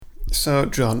So,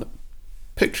 John,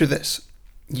 picture this.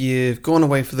 You've gone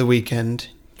away for the weekend,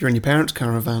 you're in your parents'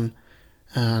 caravan,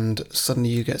 and suddenly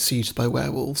you get sieged by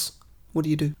werewolves. What do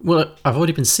you do? Well, I've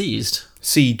already been seized.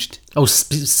 Sieged. Oh,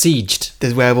 sieged.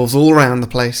 There's werewolves all around the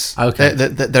place. Okay.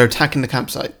 They're attacking the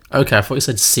campsite. Okay, I thought you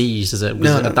said seized.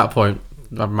 No. At that point,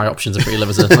 my options are pretty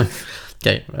limited.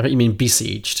 Okay, I think you mean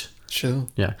besieged. Sure.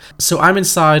 Yeah. So I'm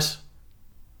inside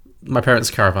my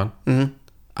parents' caravan, Mm-hmm.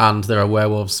 and there are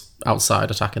werewolves outside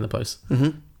attacking the place.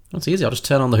 Mm-hmm. That's easy. I'll just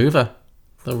turn on the Hoover.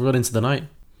 They'll run into the night,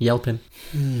 yelping.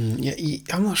 Yeah,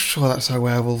 I'm not sure that's how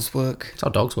werewolves work. That's how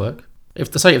dogs work.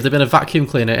 If there'd been a vacuum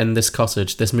cleaner in this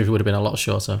cottage, this movie would have been a lot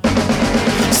shorter.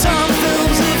 Some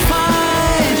films are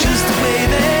fine just the way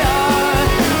they are.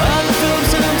 Other films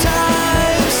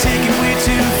sometimes take it way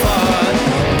too far.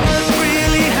 But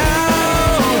really,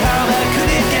 how bad could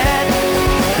it get?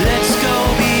 Let's go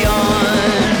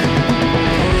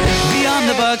beyond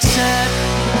the box set.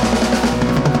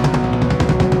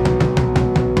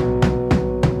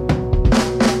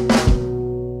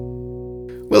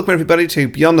 Welcome everybody to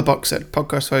Beyond the Box Set,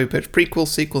 podcast where we pitch prequels,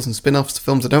 sequels and spin-offs to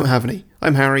films that don't have any.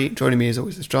 I'm Harry, joining me as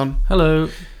always is John. Hello.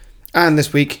 And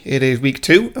this week, it is week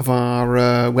 2 of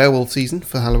our werewolf season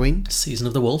for Halloween. Season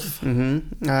of the Wolf.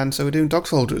 Mm-hmm. And so we're doing Dog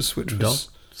Soldiers, which was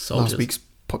last week's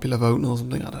popular vote or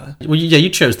something, I don't know. Well, yeah, you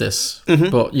chose this,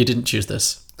 but you didn't choose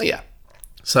this. Yeah,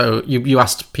 So you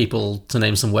asked people to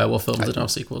name some werewolf films that don't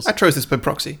have sequels. I chose this by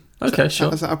proxy. Okay,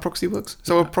 sure. Is that how proxy works? Is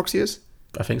that what proxy is?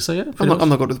 I think so, yeah. I'm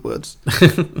not good with words.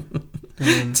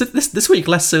 So this week,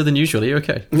 less so than usual. Are you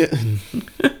okay? Yeah.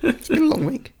 It's been a long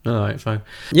week. All right, fine.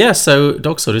 Yeah, so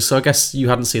Dog Soldiers. So I guess you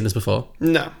hadn't seen this before.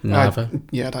 No. Never.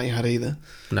 Yeah, I don't think you had either.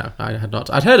 No, I had not.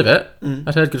 I'd heard of it.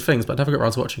 I'd heard good things, but I never got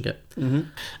around to watching it.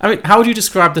 I mean, how would you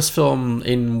describe this film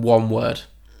in one word?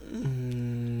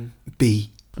 B.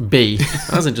 B.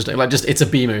 That's interesting. It's a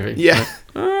B movie. Yeah.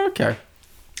 Okay.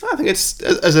 I think it's,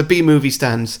 as a B movie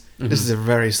stands, this is a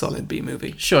very solid B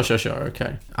movie. Sure.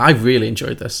 Okay. I really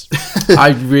enjoyed this. I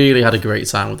really had a great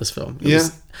time with this film.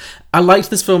 I liked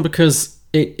this film because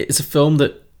it's a film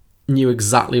that knew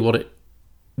exactly what it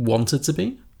wanted to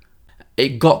be.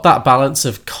 It got that balance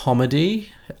of comedy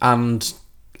and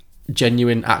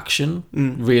genuine action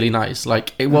really nice.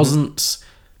 Like, it wasn't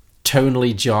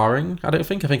tonally jarring, I don't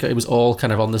think. I think it was all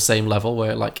kind of on the same level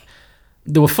where, like,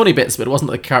 there were funny bits, but it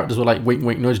wasn't that the characters were like wink,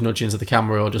 wink, nudge, nudge into the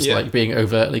camera or just like being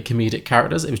overtly comedic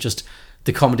characters. It was just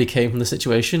the comedy came from the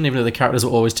situation, even though the characters were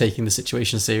always taking the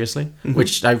situation seriously,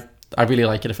 which I really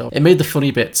like in a film. It made the funny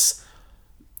bits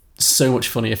so much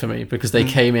funnier for me because they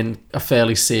came in a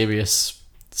fairly serious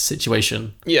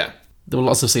situation. Yeah. There were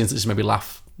lots of scenes that just made me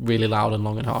laugh really loud and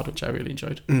long and hard, which I really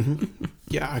enjoyed.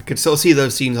 Yeah, I could sort of see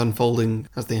those scenes unfolding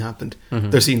as they happened.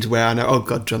 Those scenes where I know, oh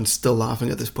God, John's still laughing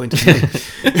at this point, isn't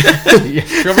he?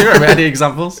 Any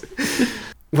examples?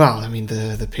 Well, I mean,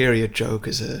 the period joke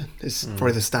is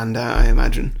probably the standout, I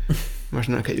imagine.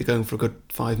 Imagine that kept you going for a good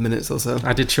 5 minutes or so.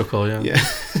 I did chuckle, yeah. Yeah.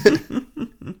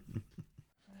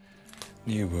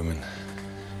 New woman.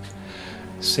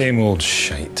 Same old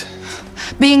shite.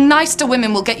 Being nice to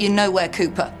women will get you nowhere,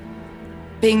 Cooper.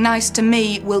 Being nice to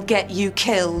me will get you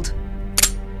killed.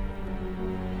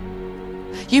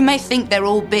 You may think they're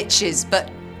all bitches, but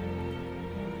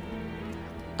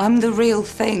I'm the real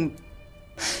thing.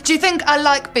 Do you think I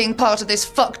like being part of this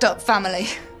fucked up family?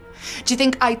 Do you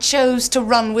think I chose to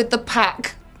run with the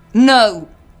pack? No.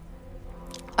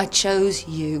 I chose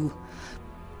you.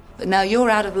 But now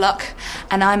you're out of luck,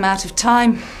 and I'm out of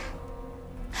time.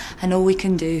 And all we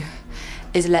can do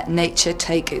is let nature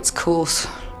take its course.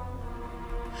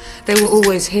 They were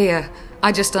always here.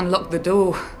 I just unlocked the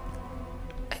door.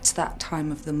 It's that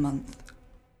time of the month.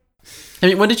 I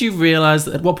mean, at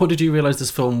what point did you realise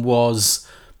this film was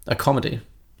a comedy?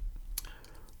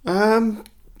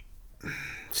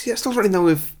 See, I still don't really know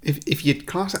if you'd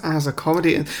class it as a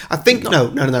comedy. I think,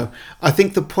 no. I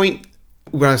think the point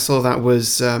where I saw that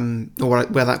was, or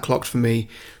where that clocked for me,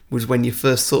 was when you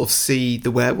first sort of see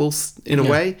the werewolves in a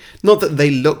way. Not that they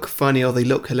look funny or they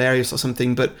look hilarious or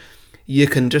something, but you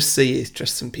can just see it's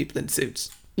just some people in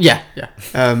suits. Yeah.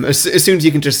 As soon as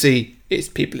you can just see it's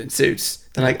people in suits,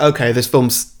 they're like, okay, this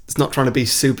film's it's not trying to be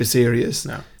super serious.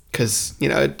 No. Because, you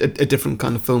know, a different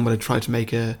kind of film would have tried to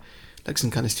make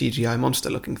some kind of CGI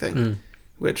monster-looking thing,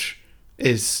 which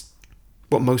is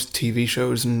what most TV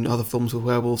shows and other films with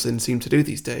werewolves in seem to do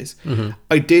these days.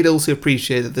 I did also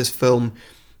appreciate that this film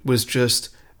was just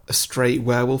a straight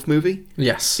werewolf movie.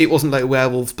 Yes. It wasn't like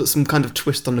werewolves, but some kind of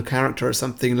twist on the character or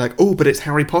something, like, oh, but it's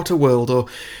Harry Potter world, or,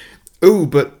 oh,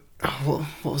 but what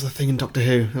was the thing in Doctor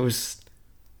Who? It was,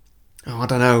 I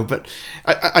don't know, but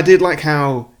I did like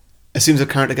how as soon as a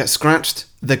character gets scratched,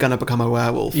 they're going to become a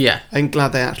werewolf. Yeah. I'm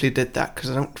glad they actually did that, because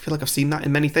I don't feel like I've seen that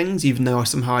in many things, even though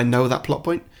somehow I know that plot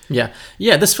point. Yeah.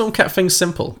 Yeah, this film kept things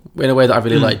simple in a way that I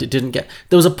really liked. It didn't get...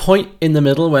 There was a point in the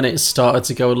middle when it started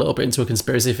to go a little bit into a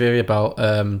conspiracy theory about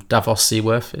Davos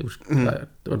Seaworth.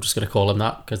 I'm just going to call him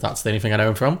that, because that's the only thing I know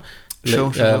him from.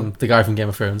 Sure. The guy from Game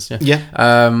of Thrones, yeah.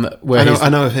 Yeah. Where I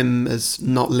know of him as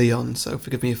not Leon, so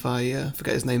forgive me if I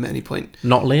forget his name at any point.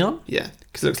 Not Leon? Yeah,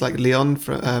 because it looks like Leon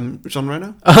from Jean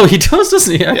Reno. Oh, he does,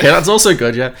 doesn't he? Okay, that's also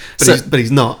good, yeah. But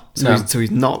he's not. So, No.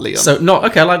 he's not Leon. So,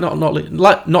 not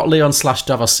Leon /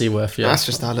 Davos Seaworth, yeah. That's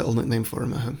just our little nickname for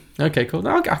him at home. Okay, cool.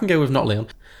 No, I can go with not Leon.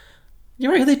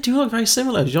 You're right, they do look very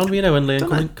similar. Jean Reno and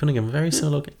Leon Cunningham, very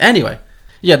similar looking. Anyway,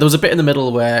 yeah, there was a bit in the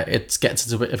middle where it gets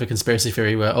into a bit of a conspiracy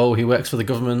theory where, he works for the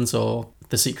government or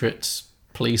the secret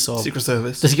police or... Secret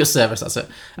Service. The Secret Service, that's it.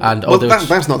 And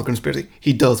that's not the conspiracy.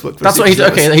 He does work for that's the what Secret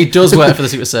Service. Okay, he does work for the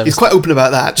Secret Service. He's quite open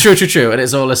about that. True. And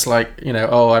it's all this like, we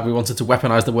wanted to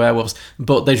weaponize the werewolves,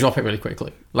 but they drop it really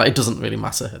quickly. Like, it doesn't really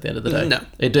matter at the end of the day. No.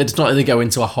 It's not that they go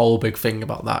into a whole big thing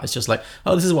about that. It's just like,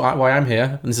 this is why I'm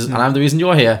here, and and I'm the reason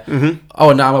you're here. Mm-hmm. Oh,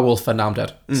 and now I'm a wolf, and now I'm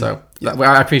dead. So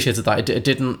I appreciated that. It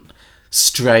didn't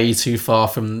stray too far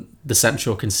from the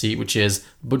central conceit, which is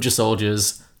a bunch of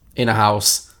soldiers in a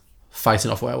house fighting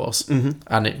off werewolves. Mm-hmm.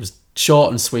 And it was short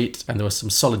and sweet, and there were some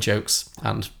solid jokes,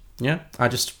 and I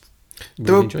just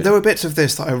really enjoyed it. There were bits of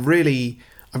this that I really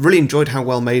enjoyed how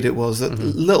well made it was. That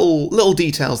little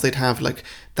details they'd have, like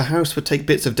the house would take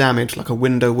bits of damage, like a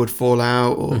window would fall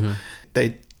out, or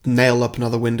they'd nail up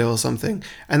another window or something.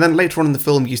 And then later on in the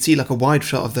film, you see like a wide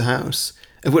shot of the house,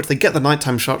 of which they get the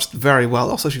nighttime shots very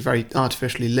well. Also, actually very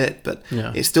artificially lit, but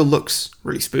it still looks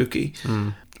really spooky.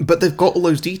 But they've got all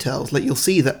those details. Like, you'll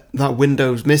see that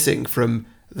window's missing from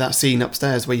that scene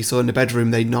upstairs where you saw in the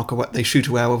bedroom they shoot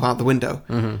a werewolf out the window.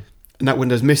 Mm-hmm. And that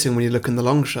window's missing when you look in the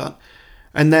long shot.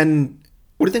 And then,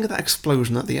 what do you think of that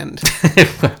explosion at the end?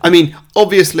 I mean,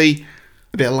 obviously,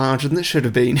 a bit larger than it should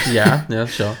have been. Yeah,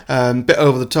 sure. Bit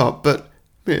over the top, but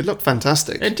it looked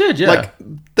fantastic. It did, yeah. Like,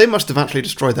 they must have actually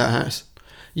destroyed that house.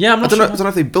 Yeah, I'm not sure. I don't know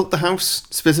if they built the house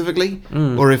specifically,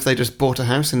 or if they just bought a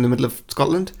house in the middle of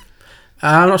Scotland.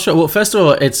 I'm not sure. Well, first of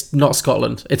all, it's not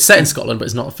Scotland. It's set in Scotland, but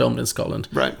it's not filmed in Scotland.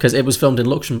 Right. Because it was filmed in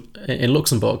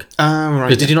Luxembourg. Right.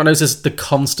 Because did you not notice the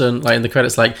constant, like in the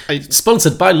credits,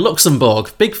 sponsored by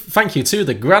Luxembourg? Big thank you to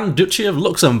the Grand Duchy of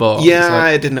Luxembourg. Yeah,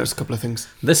 I did notice a couple of things.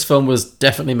 This film was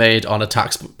definitely made on a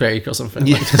tax break or something.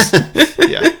 Yeah.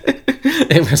 Yeah.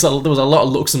 There was a lot of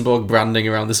Luxembourg branding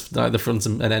around this, the front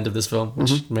and end of this film,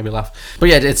 which made me laugh. But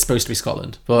yeah, it's supposed to be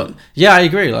Scotland. But yeah, I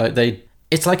agree.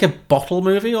 It's like a bottle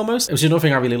movie almost, which is another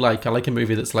thing I really like. I like a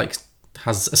movie that's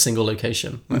has a single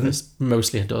location, like this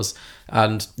mostly it does.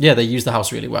 And yeah, they use the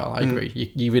house really well. I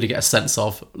agree. You really get a sense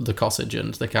of the cottage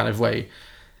and the kind of way.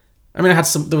 I mean,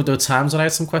 there were times when I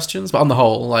had some questions, but on the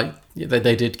whole,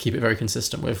 they did keep it very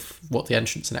consistent with what the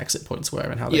entrance and exit points were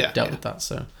and how they dealt with that.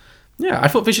 So yeah, I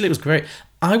thought visually it was great.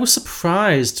 I was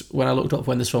surprised when I looked up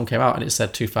when this film came out and it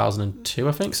said 2002,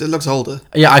 I think. Because it looks older.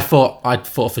 Yeah, I thought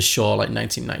for sure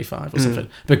 1995 or something,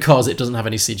 because it doesn't have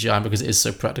any CGI and because it is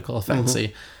so practical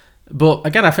effectsy. But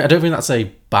again, I don't think that's a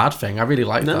bad thing. I really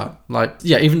like that.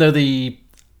 Even though the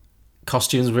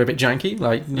costumes were a bit janky,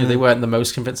 they weren't the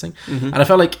most convincing. And I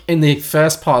felt like in the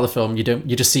first part of the film,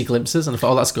 you just see glimpses, and I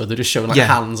thought, that's good. They're just showing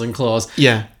hands and claws.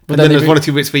 Yeah. But then there's one or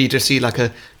two bits where you just see like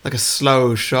a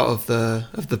slow shot of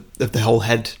the whole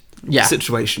head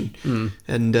situation,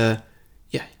 and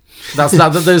those are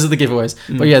the giveaways.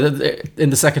 But yeah, in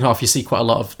the second half, you see quite a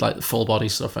lot of full body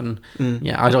stuff, and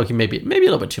I'd argue maybe a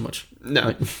little bit too much.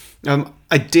 No,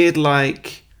 I did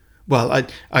like. Well,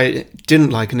 I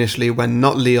didn't like initially when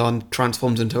not Leon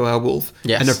transforms into a werewolf,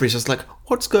 and everybody's just like,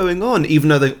 what's going on? Even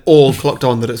though they've all clocked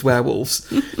on that it's werewolves.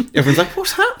 Everyone's like,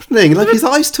 what's happening? Like, his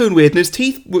eyes turned weird and his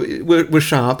teeth were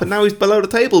sharp, and now he's below the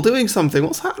table doing something.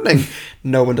 What's happening?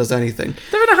 No one does anything.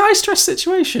 They're in a high-stress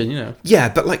situation, Yeah,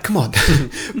 but come on.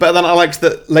 But then I liked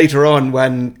that later on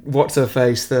when,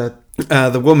 what's-her-face, the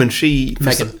woman,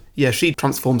 Megan. She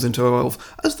transforms into a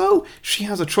werewolf, as though she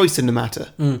has a choice in the matter.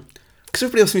 Because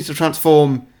everybody else needs to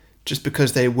transform just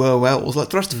because they were werewolves. Like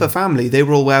the rest of her family, they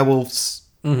were all werewolves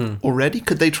already.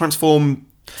 Could they transform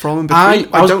from in between?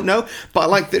 I don't know. But I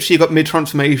like that she got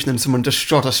mid-transformation and someone just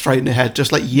shot her straight in the head.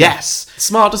 Just like, yes!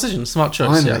 Smart decision, smart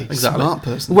choice. Finally, yeah, exactly. Smart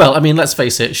person. Well, I mean, let's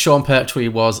face it, Sean Pertwee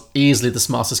was easily the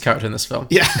smartest character in this film.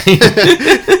 Yeah.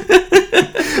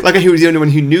 Like he was the only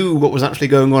one who knew what was actually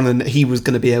going on and that he was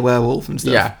going to be a werewolf and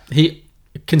stuff. Yeah, he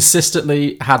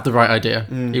consistently had the right idea.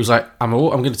 He was like, I'm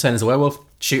going to turn into a werewolf,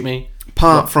 shoot me.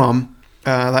 Apart from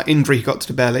that injury he got to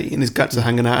the belly and his guts are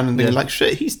hanging out and then you're like,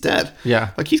 shit, he's dead.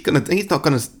 Yeah. Like he's not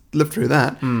gonna lived through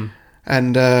that.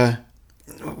 And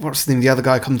what's the name? The other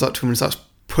guy comes up to him and starts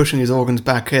pushing his organs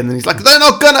back in, and he's like, "They're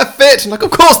not gonna fit." And like,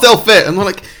 "Of course they'll fit." And I'm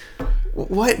like,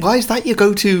 why is that your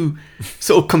go-to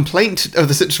sort of complaint of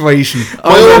the situation?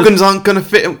 My organs aren't gonna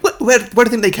fit. Where do you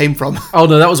think they came from? Oh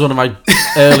no, that was one of my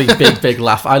early big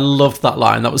laugh. I loved that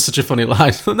line. That was such a funny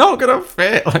line. They're not gonna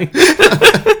fit. Like,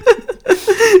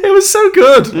 it was so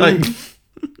good. Like,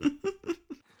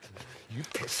 You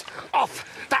piss off.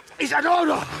 That is an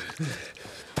order.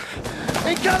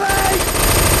 Incoming!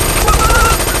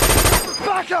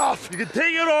 Back off! You can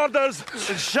take your orders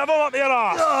and shove them up your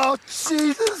ass. Oh,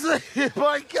 Jesus.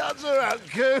 My guts are out,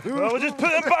 Coon. Well, we'll just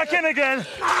put them back in again.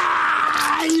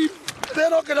 They're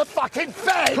not going to fucking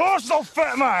fit. Of course they'll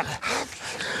fit, man.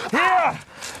 Here.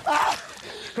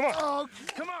 Come on.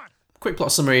 Come on. quick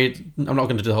plot summary. I'm not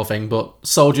going to do the whole thing, but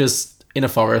soldiers in a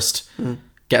forest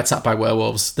get attacked by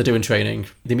werewolves. They're doing training.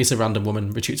 They meet a random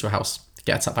woman, retreat to a house,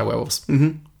 get attacked by werewolves.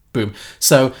 Mm-hmm. Boom.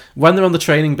 So when they're on the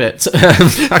training bit,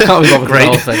 I can't be bothered with the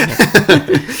whole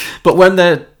thing. But when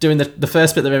they're doing the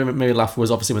first bit that made me laugh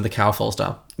was obviously when the cow falls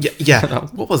down. Yeah.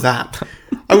 What was that?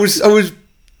 I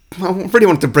really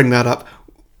wanted to bring that up.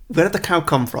 Where did the cow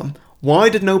come from? Why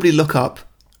did nobody look up?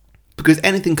 Because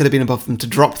anything could have been above them to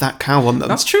drop that cow on them.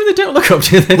 That's true, they don't look up,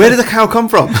 do they? Where did the cow come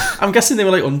from? I'm guessing they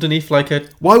were like underneath like a...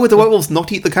 Why would the werewolves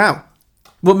not eat the cow?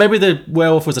 Well, maybe the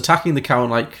werewolf was attacking the cow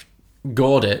and like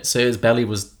gored it, so his belly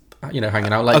was, hanging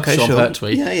out like Sean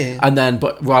Pertwee. Yeah. And then,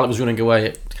 but while it was running away,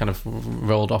 it kind of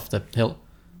rolled off the hill.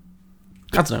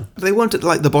 I don't know. They weren't at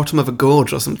like the bottom of a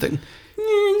gorge or something.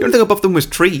 The only thing above them was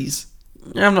trees.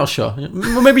 Yeah, I'm not sure.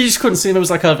 Well, maybe you just couldn't see him. It was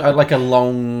like a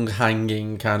long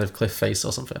hanging kind of cliff face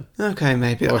or something. Okay,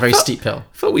 maybe. Or a very steep hill.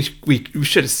 I thought we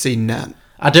should have seen that.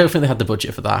 I don't think they had the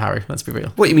budget for that, Harry. Let's be real.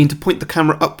 What, you mean to point the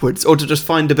camera upwards or to just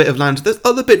find a bit of land? There's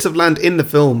other bits of land in the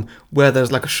film where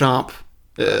there's like a sharp,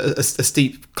 a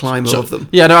steep climb above them.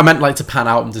 Yeah, no, I meant like to pan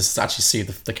out and just actually see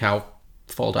the cow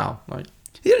fall down. Like,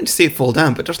 you don't see it fall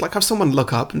down, but just like have someone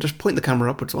look up and just point the camera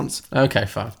upwards once. Okay,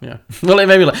 fine, yeah. Well, it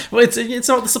may be like... Well, it's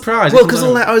not the surprise. Well, because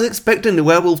I was expecting the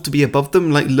werewolf to be above them,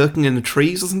 like lurking in the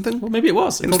trees or something. Well, maybe it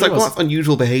was. It's like, that's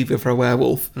unusual behaviour for a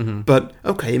werewolf. Mm-hmm. But,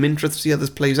 okay, I'm interested to see how this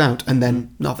plays out. And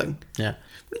then, nothing. Yeah.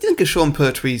 What do you think of Sean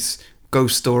Pertwee's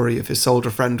ghost story of his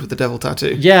soldier friend with the devil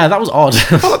tattoo? Yeah, that was odd.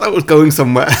 I felt like that was going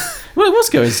somewhere. Well, it was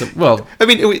going well. I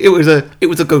mean, it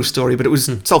was a ghost story, but it was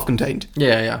self-contained.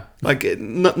 Yeah. Like,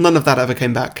 none of that ever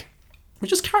came back. It's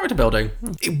just character building.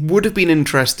 It would have been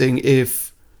interesting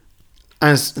if,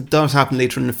 as does happen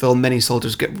later in the film, many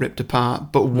soldiers get ripped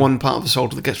apart, but one part of the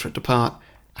soldier that gets ripped apart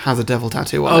has a devil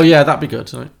tattoo on it. Oh, yeah, that'd be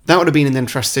good. Right? That would have been an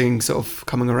interesting sort of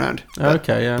coming around.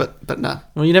 Okay, yeah. But no.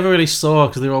 Well, you never really saw,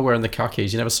 because they were all wearing the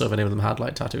khakis, you never saw if any of them had,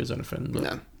 like, tattoos or anything. But,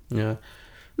 No. Yeah.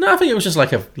 No, I think it was just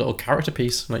like a little character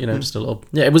piece. Like, just a little...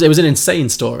 Yeah, it was an insane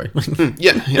story.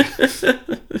 Yeah.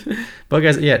 But I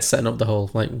guess, yeah, it's setting up the whole,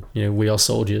 like, we are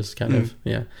soldiers kind of,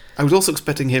 yeah. I was also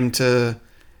expecting him to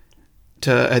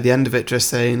at the end of it, just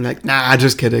saying, like, nah,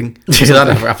 just kidding. That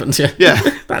never happened, yeah. Yeah.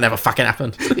 That never fucking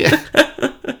happened. Yeah.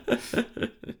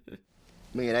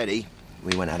 Me and Eddie,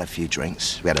 we went and had a few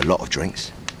drinks. We had a lot of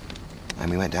drinks.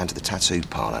 And we went down to the tattoo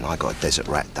parlour and I got a desert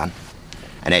rat done.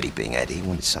 And Eddie, being Eddie,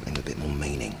 wanted something with a bit more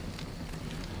meaning.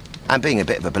 And being a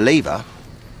bit of a believer,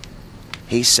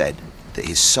 he said that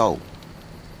his soul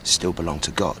still belonged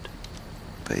to God.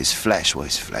 But his flesh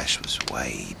was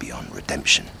way beyond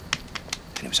redemption.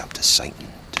 And it was up to Satan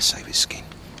to save his skin.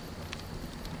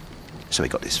 So he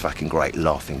got this fucking great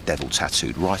laughing devil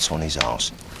tattooed right on his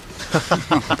arse.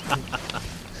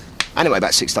 Anyway,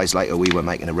 about 6 days later, we were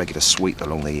making a regular sweep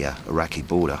along the Iraqi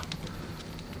border.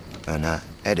 And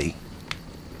Eddie,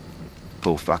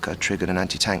 poor fucker, triggered an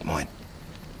anti-tank mine.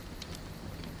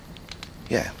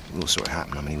 Yeah, we all saw it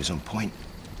happen. I mean, he was on point.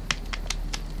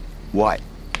 White,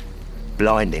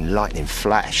 blinding, lightning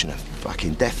flash and a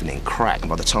fucking deafening crack. And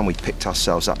by the time we picked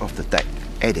ourselves up off the deck,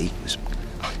 Eddie was...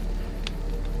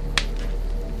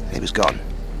 he was gone.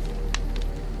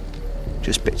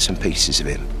 Just bits and pieces of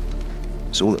him.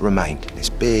 It's all that remained. This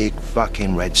big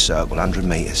fucking red circle, 100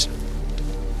 metres.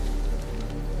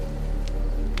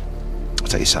 I'll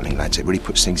tell you something, lads, it really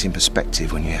puts things in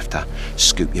perspective when you have to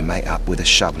scoop your mate up with a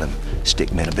shovel and stick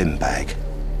him in a bin bag.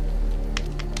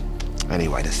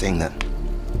 Anyway, the thing that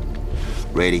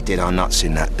really did our nuts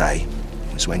in that day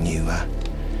was when you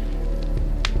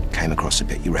came across a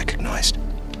bit you recognised.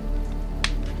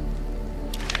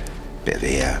 Bit of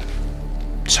ear,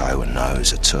 toe and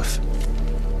nose, a tooth.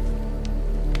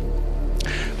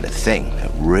 The thing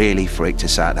that really freaked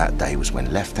us out that day was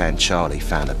when Left Hand Charlie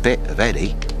found a bit of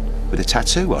Eddie with a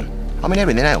tattoo on. I mean,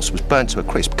 everything else was burnt to a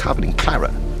crisp, covered in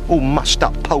claret, all mushed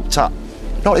up, pulped up.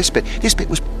 Not this bit. This bit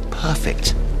was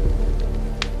perfect.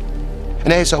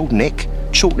 And there's old Nick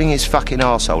chortling his fucking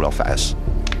arsehole off at us.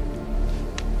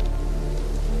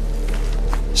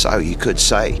 So you could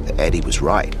say that Eddie was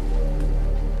right.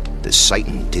 That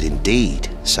Satan did indeed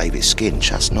save his skin,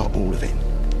 just not all of it.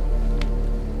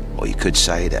 Or you could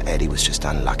say that Eddie was just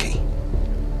unlucky.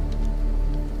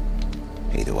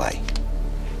 Either way,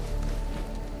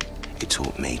 it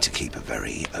taught me to keep a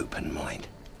very open mind.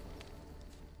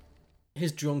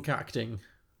 His drunk acting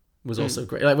was also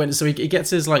great. Like when he gets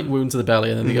his like wound to the belly,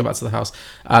 and then they go back to the house,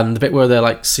 and the bit where they're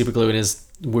like super gluing his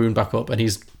wound back up, and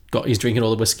he's drinking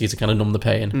all the whiskey to kind of numb the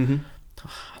pain. I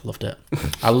loved it.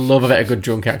 I love a bit of good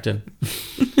drunk acting.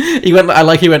 He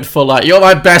went full like, you're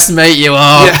my best mate, you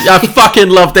are. Yeah. I fucking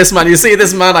love this man. You see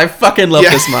this man? I fucking love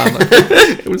this man.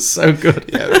 It was so good.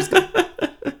 Yeah, it was good.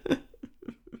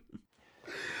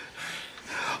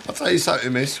 I'll tell you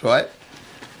something, miss, right?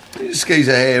 This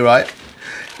geezer here, right,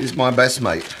 is my best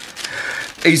mate.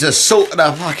 He's a salt of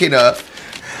the fucking earth.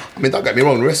 I mean, don't get me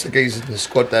wrong, the rest of the geezers in the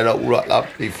squad, they're all right,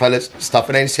 lovely fellas and stuff,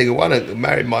 and any single one of them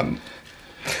married my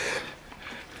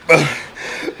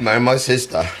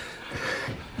sister,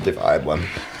 if I had one.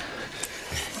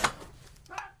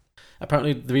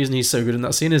 Apparently, the reason he's so good in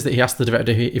that scene is that he asked the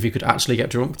director if he could actually get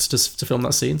drunk to film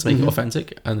that scene to make it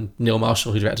authentic. And Neil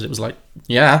Marshall, who directed it, was like,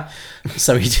 "Yeah."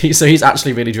 So he's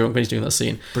actually really drunk when he's doing that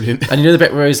scene. Brilliant. And you know the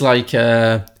bit where he's like,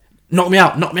 "Knock me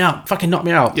out, fucking knock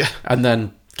me out." Yeah. And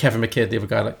then Kevin McKidd, the other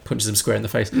guy, like punches him square in the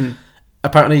face.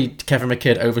 Apparently, Kevin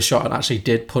McKidd overshot and actually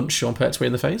did punch Sean Pertwee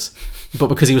in the face, but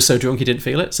because he was so drunk, he didn't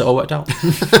feel it, so it all worked out.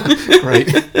 Great.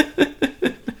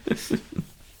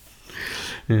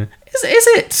 Yeah.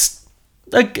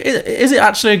 Is it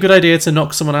actually a good idea to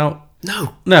knock someone out?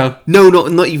 No, not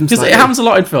even because slightly. it happens a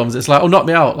lot in films. It's like, oh, knock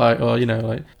me out, like, or you know,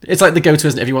 like it's like the go-to,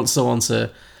 isn't it? If you want someone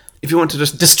to, if you want to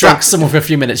just distract someone for a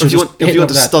few minutes, if you want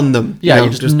to stun them, yeah,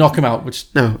 you just knock them out. Which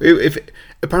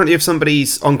if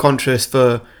somebody's unconscious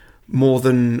for more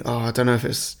than I don't know if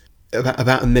it's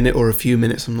about a minute or a few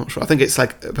minutes, I'm not sure. I think it's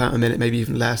like about a minute, maybe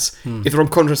even less. If they're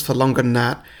unconscious for longer than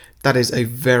that, that is a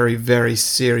very, very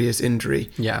serious injury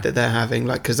that they're having.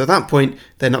 Like, because at that point,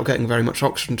 they're not getting very much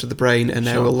oxygen to the brain, and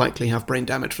they will likely have brain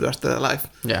damage for the rest of their life.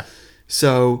 Yeah.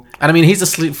 So, and I mean, he's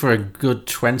asleep for a good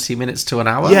 20 minutes to an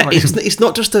hour. Yeah, like, it's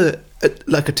not just a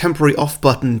temporary off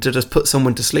button to just put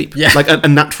someone to sleep. Yeah. Like a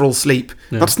natural sleep.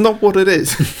 Yeah. That's not what it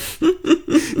is.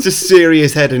 It's a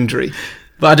serious head injury.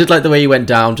 But I did like the way he went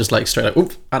down, just like straight up,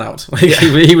 oop, and out. Like,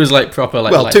 he was like proper,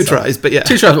 like, well, two tries, but yeah,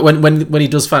 2 tries. But when he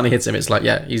does finally hit him, it's like,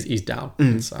 yeah, he's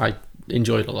down. So I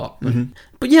enjoyed it a lot.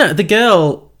 But yeah, the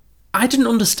girl, I didn't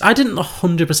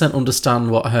 100%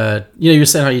 understand what her. You know, you were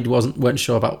saying how you weren't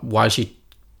sure about why she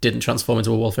didn't transform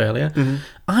into a wolf earlier.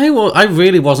 I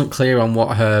really wasn't clear on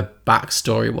what her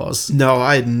backstory was. No,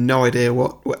 I had no idea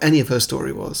what any of her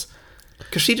story was.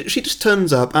 Because she just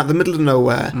turns up at the middle of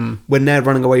nowhere when they're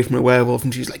running away from a werewolf,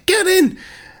 and she's like, "Get in!"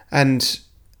 And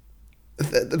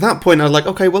at that point, I was like,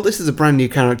 "Okay, well, this is a brand new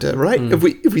character, right? Have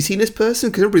we seen this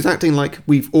person? Because everybody's acting like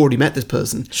we've already met this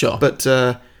person." Sure, but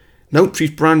no,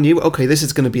 she's brand new. Okay, this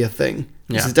is going to be a thing.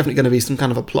 This is definitely going to be some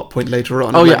kind of a plot point later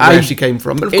on. Where she came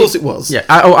from, and of course it was. Yeah,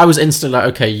 I was instantly like,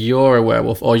 okay, you're a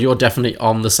werewolf, or you're definitely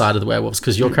on the side of the werewolves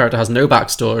because your character has no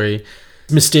backstory.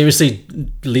 Mysteriously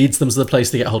leads them to the place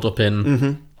they get held up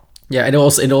in. Yeah, it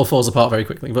all falls apart very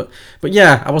quickly. But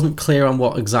yeah, I wasn't clear on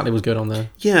what exactly was going on there.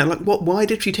 Yeah, like why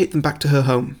did she take them back to her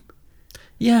home?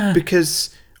 Yeah,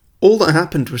 because all that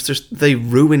happened was just they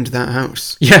ruined that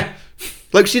house. Yeah,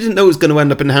 like she didn't know it was going to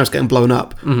end up in the house getting blown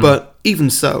up. But even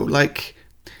so, like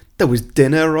there was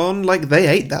dinner on. Like they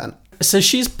ate that. So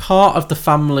she's part of the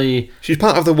family. She's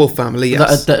part of the wolf family,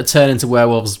 yes. That turn into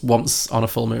werewolves once on a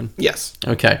full moon. Yes.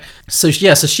 Okay. So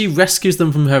she rescues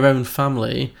them from her own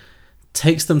family,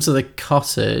 takes them to the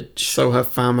cottage. So her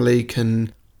family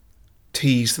can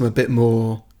tease them a bit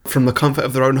more from the comfort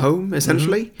of their own home,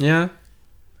 essentially. Yeah.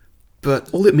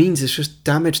 But all it means is just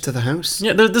damage to the house.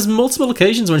 Yeah, there's multiple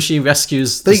occasions when she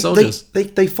rescues the soldiers.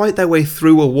 They fight their way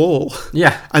through a wall.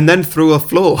 Yeah. And then through a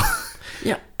floor.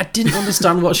 Yeah, I didn't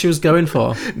understand what she was going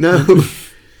for. No.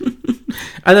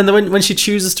 And then when she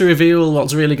chooses to reveal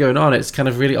what's really going on, it's kind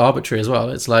of really arbitrary as well.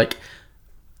 It's like,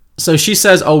 so she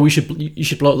says, "Oh, you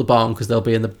should blow up the barn because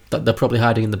they're probably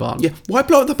hiding in the barn." Yeah, why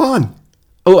blow up the barn?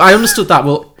 Oh, I understood that.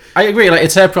 Well, I agree. Like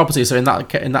it's her property, so in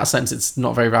that sense, it's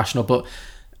not very rational. But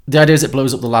the idea is it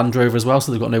blows up the Land Rover as well,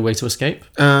 so they've got no way to escape.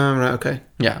 Right. Okay.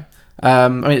 Yeah. I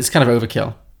mean, it's kind of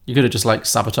overkill. You could have just like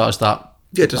sabotaged that.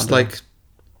 Yeah, just like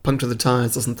puncture the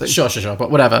tyres or something. Sure, but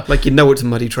whatever. Like it's a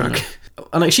muddy track. Yeah.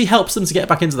 And like she helps them to get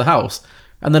back into the house,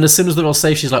 and then as soon as they're all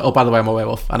safe, she's like, "Oh, by the way, I'm a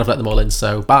werewolf, and I've let them all in,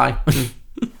 so bye."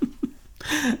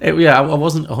 I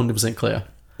wasn't 100% clear.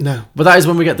 No. But that is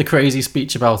when we get the crazy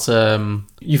speech about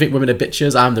you think women are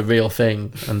bitches, I'm the real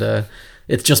thing, and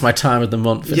it's just my time of the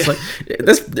month. It's like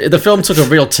the film took a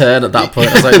real turn at that point.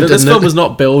 I was like, this film was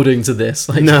not building to this.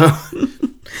 Like, no.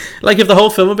 Like if the whole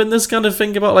film had been this kind of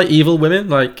thing about like evil women,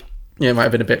 like it might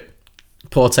have been a bit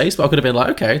poor taste, but I could have been like,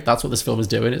 okay, that's what this film is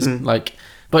doing. It's like,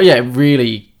 but yeah, it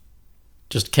really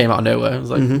just came out of nowhere. I was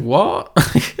like, what?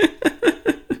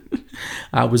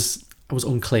 I was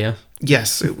unclear.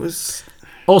 Yes, it was.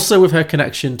 Also with her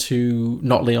connection to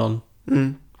Not Leon.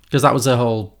 Because that was her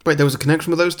whole... Wait, there was a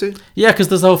connection with those two? Yeah, because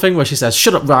there's the whole thing where she says,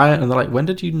 shut up, Ryan. And they're like, when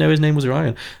did you know his name was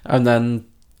Ryan? And then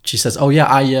she says, oh yeah,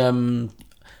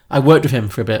 I worked with him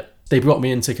for a bit. They brought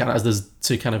me in to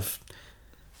kind of...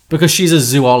 Because she's a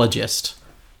zoologist.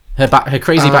 Her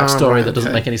crazy backstory that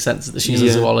doesn't make any sense, that she's a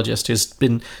zoologist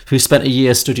who spent a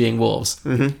year studying wolves.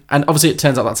 And obviously it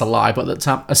turns out that's a lie, but at the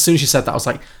time, as soon as she said that, I was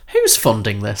like, who's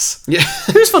funding this? Yeah.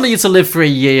 Who's funding you to live for a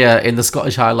year in the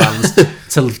Scottish Highlands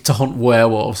to hunt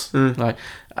werewolves? Like,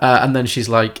 and then she's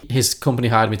like, his company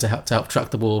hired me to help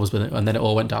track the wolves, and then it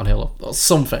all went downhill or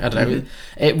something. I don't know.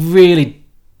 It really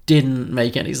didn't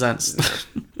make any sense.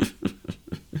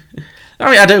 I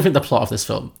mean, I don't think the plot of this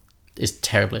film is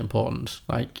terribly important.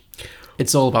 Like,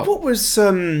 it's all about... What was,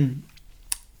 in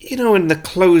the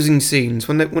closing scenes,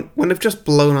 when they've just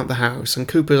blown up the house and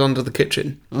Cooper's under the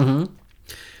kitchen, and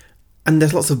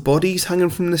there's lots of bodies hanging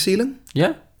from the ceiling?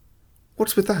 Yeah.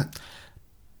 What's with that?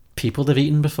 People they've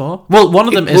eaten before? Well, one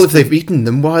of them is... Well, if they've eaten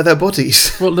them, why are there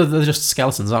bodies? Well, they're just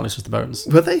skeletons, aren't they? It's just the bones.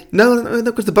 Were they? No,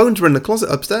 because the bones were in the closet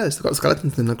upstairs. They've got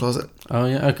skeletons in the closet. Oh,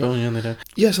 yeah. Okay, oh, yeah, they do.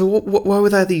 Yeah, so why were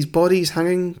there these bodies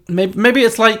hanging? Maybe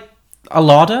it's like a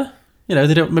larder.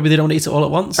 They don't want to eat it all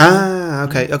at once. Ah,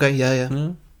 okay,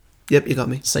 yeah. Yep, you got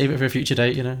me. Save it for a future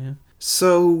date, yeah.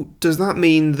 So, does that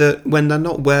mean that when they're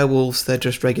not werewolves, they're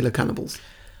just regular cannibals?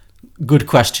 Good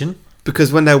question.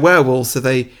 Because when they're werewolves, are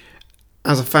they,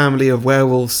 as a family of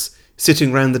werewolves,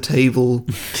 sitting around the table?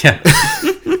 Yeah.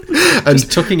 And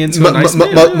just tucking into a nice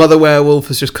meal. Mother werewolf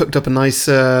has just cooked up a nice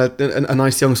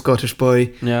young Scottish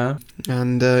boy. Yeah.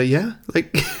 And,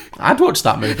 like... I'd watch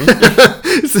that movie.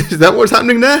 Is that what's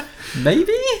happening there?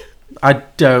 Maybe? I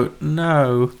don't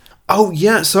know. Oh,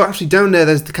 yeah, so actually down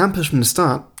there's the campus from the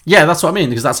start. Yeah, that's what I mean,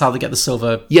 because that's how they get the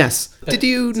silver... Yes. Did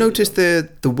you notice the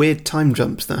weird time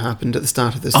jumps that happened at the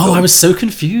start of this film? Oh, I was so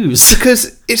confused.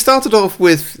 Because it started off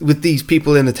with these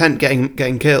people in a tent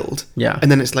getting killed. Yeah. And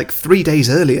then it's like 3 days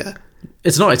earlier.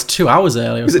 It's not, it's 2 hours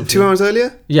earlier. Is it 2 hours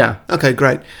earlier? Yeah. Okay,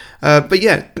 great. But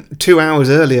yeah, 2 hours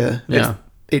earlier. Yeah.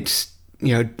 It's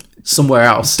somewhere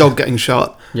else. Dog getting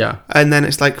shot. Yeah. And then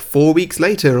it's like 4 weeks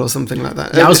later or something like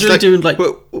that. Yeah, I was really doing like...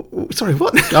 Sorry,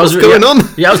 what? What's going on?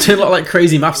 Yeah, I was doing a lot of like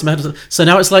crazy maths in my head. So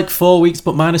now it's like 4 weeks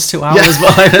but minus 2 hours.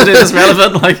 But it's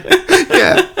relevant. Like,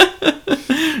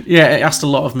 yeah, it asked a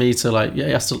lot of me to like... Yeah,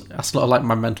 it asked a lot of like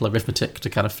my mental arithmetic to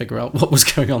kind of figure out what was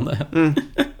going on there.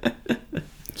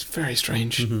 It's very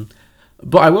strange.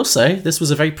 But I will say, this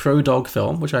was a very pro-dog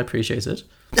film, which I appreciated.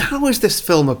 How is this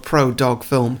film a pro-dog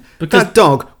film? Because that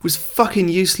dog was fucking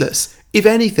useless. If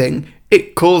anything,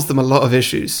 it caused them a lot of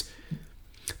issues.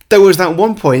 There was that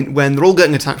one point when they're all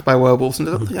getting attacked by werewolves, and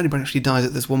I don't think anybody actually dies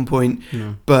at this one point,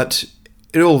 but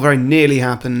it all very nearly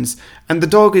happens. And the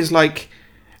dog is like...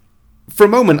 For a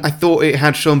moment, I thought it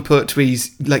had Sean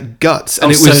Pertwee's like guts,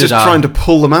 and it was just trying to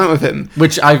pull them out of him.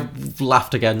 Which I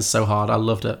laughed again so hard. I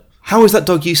loved it. How is that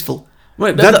dog useful?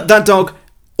 Wait, that dog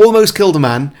almost killed a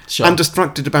man and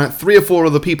distracted about 3 or 4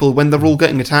 other people when they're all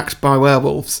getting attacked by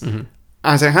werewolves.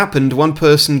 As it happened, one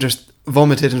person just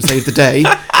vomited and saved the day.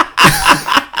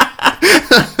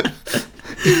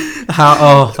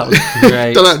 That was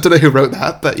great. Don't know who wrote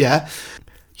that, but yeah.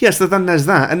 Yeah, so then there's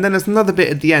that, and then there's another bit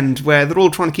at the end where they're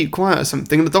all trying to keep quiet or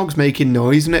something, and the dog's making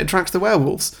noise, and it attracts the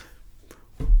werewolves.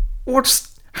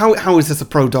 How is this a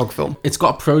pro-dog film? It's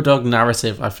got a pro-dog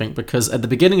narrative, I think, because at the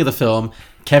beginning of the film,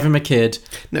 Kevin McKidd...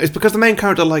 No, it's because the main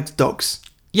character likes dogs.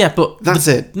 Yeah, but... That's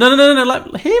it. No,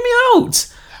 like, hear me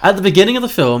out! At the beginning of the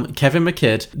film, Kevin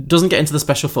McKidd doesn't get into the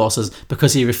Special Forces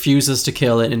because he refuses to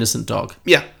kill an innocent dog.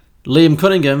 Yeah. Liam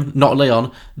Cunningham, not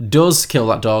Leon, does kill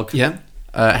that dog. Yeah.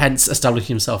 Hence establishing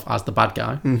himself as the bad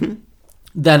guy.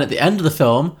 Then at the end of the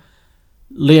film,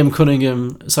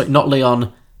 not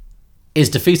Leon, is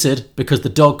defeated because the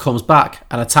dog comes back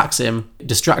and attacks him,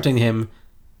 distracting him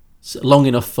long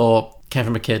enough for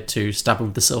Kevin McKidd to stab him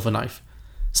with the silver knife.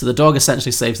 So the dog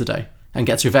essentially saves the day and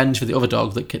gets revenge for the other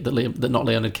dog that not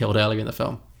Leon had killed earlier in the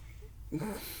film.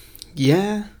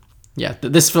 Yeah. Yeah,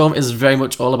 this film is very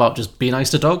much all about just be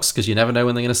nice to dogs because you never know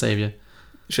when they're going to save you.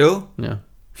 Sure. Yeah.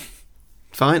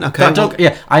 fine. Okay. That dog,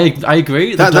 yeah, I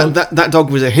agree. That dog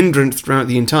was a hindrance throughout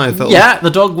the entire film. Yeah, the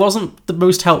dog wasn't the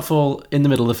most helpful in the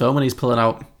middle of the film when he's pulling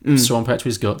out Sean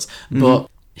Pertwee's guts, but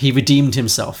he redeemed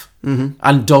himself. And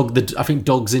I think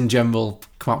dogs in general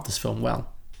come out of this film well.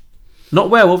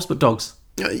 Not werewolves, but dogs.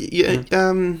 Yeah.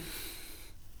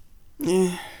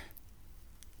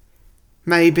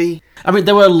 Maybe. I mean,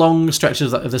 there were long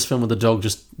stretches of this film where the dog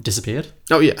just disappeared.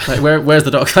 Oh, yeah. Like, where's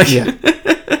the dog? Like, Yeah.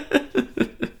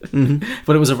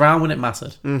 But it was around when it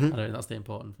mattered. I think that's the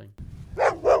important thing.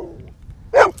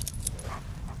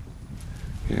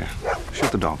 Yeah,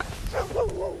 shoot the dog.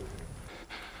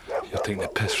 You're taking the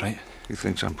piss, right? He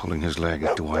thinks I'm pulling his leg.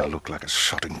 Do I look like a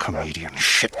sodding comedian?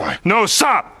 Shit, why? No,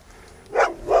 stop!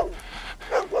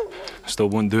 Still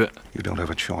won't do it. You don't have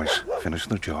a choice. Finish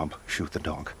the job, shoot the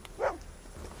dog.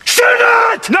 Shoot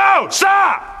it! No,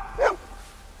 stop!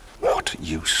 What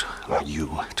use are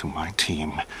you to my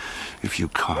team if you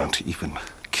can't even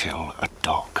kill a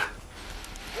dog?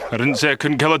 I didn't say I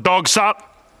couldn't kill a dog, Sap.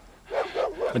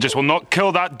 I just will not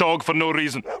kill that dog for no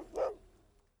reason.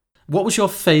 What was your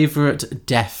favourite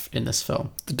death in this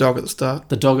film? The dog at the start.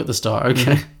 The dog at the start,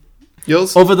 okay.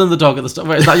 Yours? Other than the dog at the start.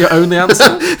 Wait, is that your only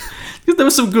answer? Because there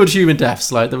were some good human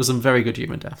deaths. Like, there were some very good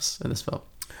human deaths in this film.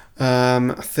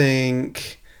 I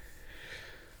think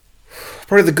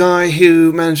probably the guy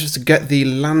who manages to get the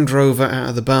Land Rover out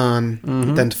of the barn,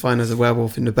 then to find there's a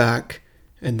werewolf in the back,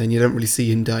 and then you don't really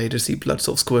see him die, you just see blood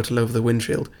sort of squirt all over the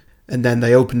windshield. And then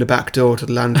they open the back door to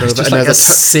the Land Rover, and like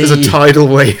there's a tidal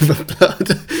wave of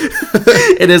blood.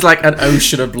 It is like an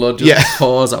ocean of blood just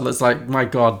pours out. It's like, my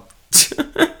God.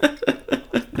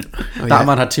 That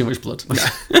man had too much blood.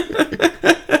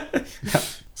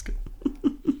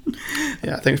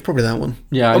 Yeah, I think it's probably that one.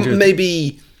 Yeah,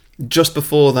 maybe just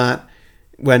before that,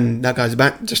 when that guy's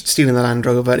back, just stealing the Land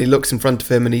Rover, and he looks in front of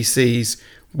him and he sees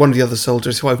one of the other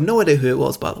soldiers, who I have no idea who it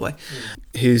was, by the way,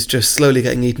 who's just slowly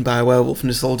getting eaten by a werewolf, and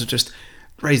the soldier just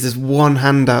raises one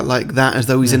hand out like that, as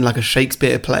though he's in like a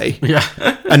Shakespeare play,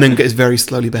 and then gets very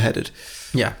slowly beheaded.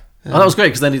 Yeah. Oh, that was great,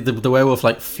 because then the werewolf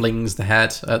like flings the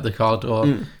head at the car door,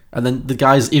 and then the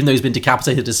guy's, even though he's been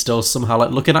decapitated, is still somehow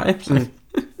like looking at him.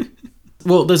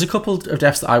 Well, there's a couple of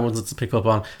deaths that I wanted to pick up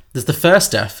on. There's the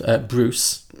first death,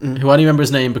 Bruce, who I only remember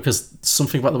his name because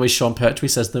something about the way Sean Pertwee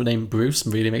says the name Bruce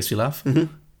really makes me laugh.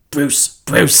 Bruce,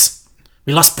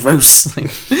 we lost Bruce. Like,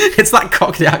 it's that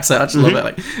Cockney accent. I just love it.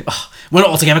 Like, oh, we're not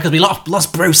all together because we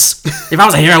lost Bruce. If I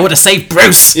was a hero, I would have saved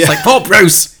Bruce. It's like, poor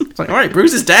Bruce. It's like, all right,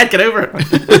 Bruce is dead. Get over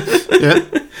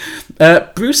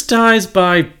it. Bruce dies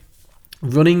by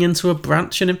running into a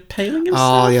branch and impaling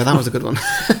himself. Oh, yeah, that was a good one.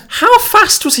 How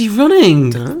fast was he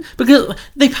running? Because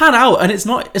they pan out, and it's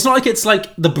not like it's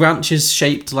like the branch is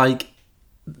shaped like,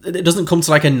 it doesn't come to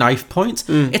like a knife point.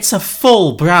 It's a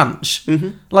full branch.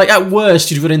 Like, at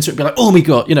worst, you'd run into it and be like, oh my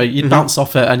God, you'd bounce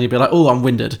off it and you'd be like, oh, I'm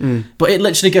winded. But it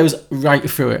literally goes right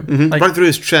through him. Like, right through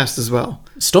his chest as well.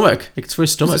 Stomach. It's through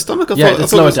his stomach. Is it stomach?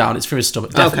 It's lower down. It's through his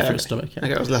stomach. Definitely through his stomach. Yeah.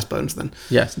 Okay, it was less bones then.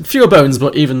 Yeah, fewer bones,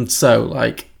 but even so,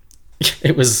 like,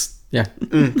 it was... Yeah.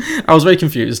 I was very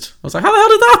confused. I was like, how the hell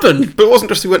did that happen? But it wasn't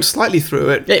just he went slightly through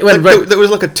it. It went like, there was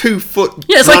like a 2-foot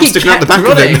it's like he sticking out the kept back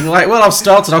running. of him. Like, well, I've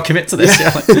started, I'll commit to this.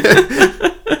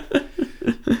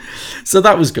 So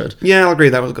that was good. Yeah, I'll agree,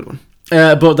 that was a good one.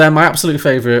 But then my absolute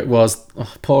favourite was,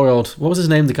 poor old, what was his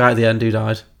name, the guy at the end who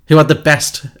died? Who had the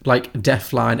best, like,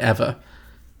 death line ever.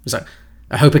 He was like,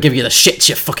 I hope I give you the shits,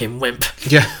 you fucking wimp.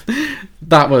 Yeah.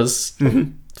 That was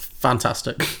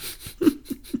fantastic.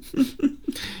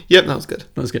 Yep, that was good.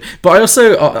 That was good. But I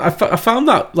also, I found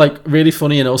that like really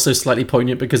funny and also slightly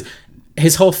poignant, because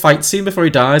his whole fight scene before he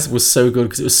dies was so good,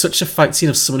 because it was such a fight scene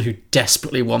of someone who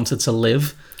desperately wanted to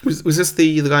live. Was this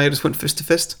the guy who just went fist to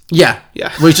fist? Yeah.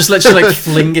 Where he's just literally like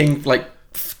flinging like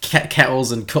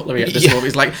kettles and cutlery at this woman.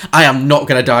 He's like, I am not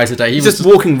going to die today. He's just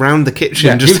walking around the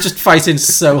kitchen. He was just fighting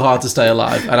so hard to stay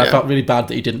alive, and I felt really bad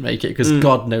that he didn't make it, because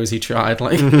God knows he tried.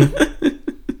 Like.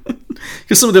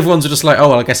 Because some of the other ones are just like, oh,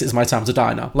 well, I guess it's my time to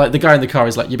die now. Like, the guy in the car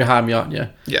is like, you're behind me, aren't you?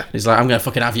 Yeah. He's like, I'm going to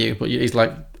fucking have you. But he's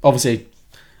like, obviously,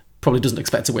 probably doesn't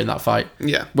expect to win that fight.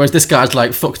 Yeah. Whereas this guy's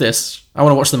like, fuck this. I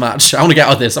want to watch the match. I want to get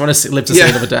out of this. I want to live to see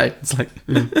another day. It's like...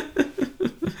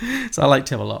 So I liked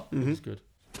him a lot. It was good.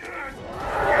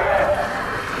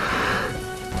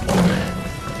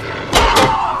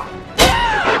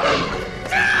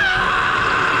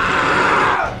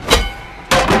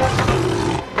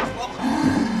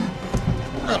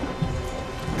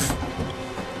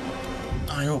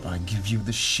 I hope I give you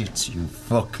the shits, you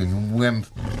fucking wimp.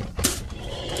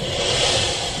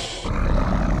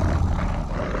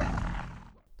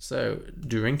 So,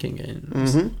 drinking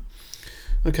games.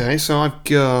 Okay, so I've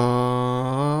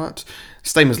got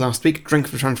same as last week. Drink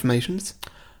for transformations.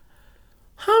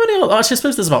 How many? Actually, I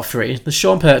suppose there's about 3. There's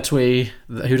Sean Pertwee,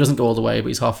 who doesn't go all the way, but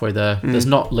he's halfway there. There's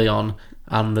not Leon,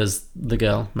 and there's the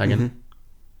girl, Megan.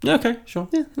 Yeah, okay, sure.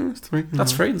 Yeah, that's 3.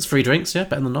 That's 3. There's 3 drinks, yeah,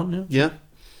 better than none, yeah. Yeah.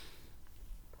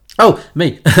 Oh,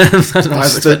 me. I don't know, I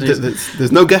was expecting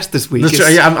There's no guest this week. That's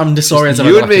right, yeah, I'm disoriented.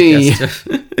 you and me.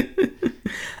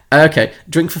 Okay,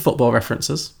 drink for football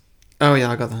references. Oh yeah,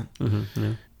 I got that.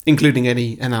 Yeah. Including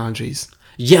any analogies.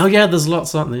 Yeah, there's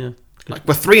lots, aren't there? Yeah. Like,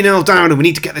 we're 3-0 down and we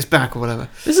need to get this back or whatever.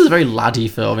 This is a very laddie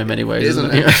film in many ways,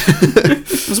 isn't it? I'm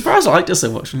surprised I liked it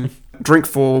so much. Drink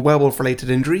for werewolf-related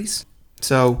injuries.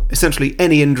 So, essentially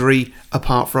any injury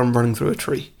apart from running through a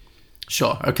tree.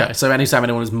 Sure, okay. So anytime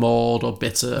anyone is mauled or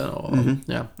bitter or...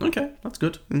 Yeah, okay, that's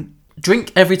good.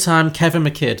 Drink every time Kevin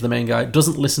McKidd, the main guy,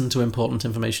 doesn't listen to important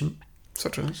information.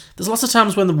 Such as? There's lots of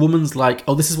times when the woman's like,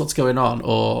 oh, this is what's going on,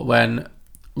 or when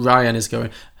Ryan is going...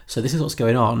 So this is what's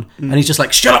going on, and he's just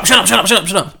like, shut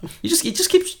up. He just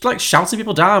keeps like shouting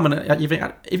people down, and you think,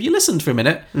 if you listened for a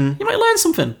minute, you might learn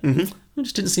something. It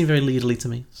just didn't seem very leaderly to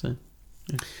me. So,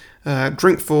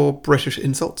 drink for British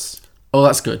insults. Oh,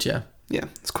 that's good. Yeah, yeah,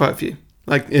 it's quite a few.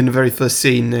 Like in the very first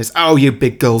scene, there's "Oh, you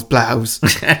big girl's blouse."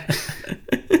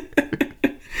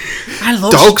 I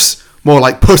love dogs, more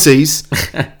like pussies.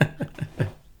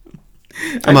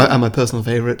 and my personal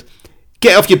favourite.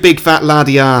 Get off your big fat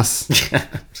laddie ass.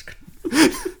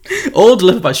 All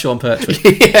delivered by Sean Pertwee.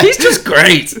 Yeah. He's just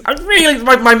great.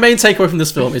 My main takeaway from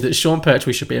this film is that Sean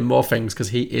Pertwee should be in more things because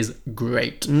he is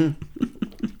great.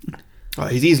 Oh,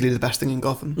 he's easily the best thing in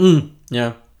Gotham.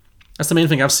 Yeah. That's the main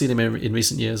thing I've seen him in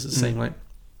recent years, is saying, like,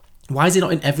 why is he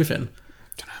not in everything?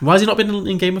 Why has he not been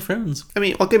in Game of Thrones? I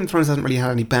mean, Game of Thrones hasn't really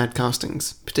had any bad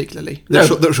castings, particularly.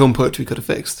 That Sean Pertwee could have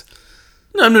fixed.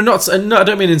 No, I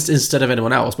don't mean instead of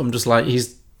anyone else, but I'm just like,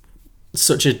 he's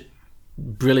such a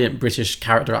brilliant British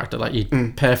character actor. Like,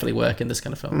 he'd perfectly work in this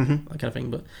kind of film, that kind of thing.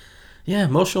 But yeah,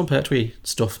 more Sean Pertwee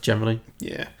stuff generally.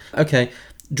 Yeah. Okay,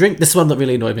 drink. This is one that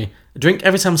really annoyed me. Drink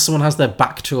every time someone has their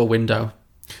back to a window.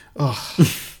 Oh, often.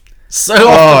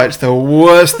 It's the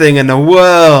worst thing in the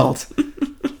world.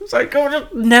 It's like, go on,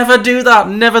 never do that.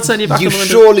 Never turn your back on the window. You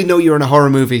surely know you're in a horror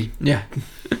movie. Yeah.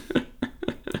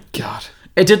 God.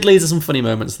 It did lead to some funny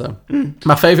moments, though.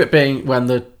 My favourite being when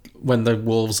the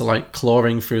wolves are like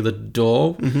clawing through the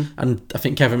door, and I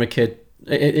think Kevin McKidd,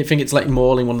 I think it's like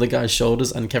mauling one of the guy's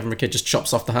shoulders, and Kevin McKidd just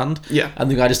chops off the hand. Yeah,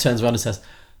 and the guy just turns around and says,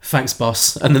 "Thanks,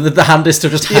 boss," and then the hand is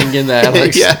still just hanging there,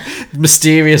 like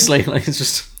mysteriously, like it's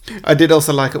just. I did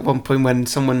also like at one point when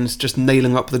someone's just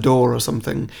nailing up the door or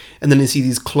something, and then you see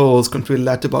these claws come through the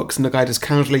letterbox, and the guy just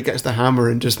casually gets the hammer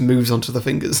and just moves onto the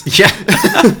fingers. Yeah.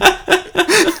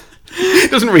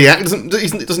 Doesn't react,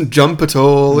 doesn't jump at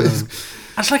all. No.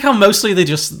 I just like how mostly they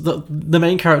just the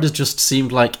main characters just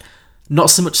seemed like not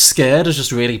so much scared as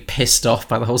just really pissed off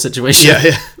by the whole situation.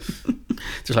 Yeah.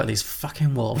 Just like these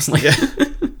fucking wolves. Like,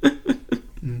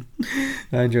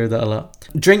 I enjoyed that a lot.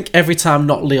 Drink every time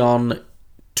not Leon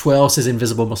twirls his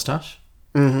invisible mustache.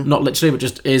 Not literally, but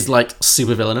just is like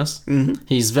super villainous.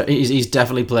 He's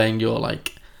definitely playing your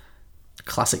like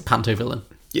classic panto villain.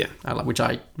 Yeah, which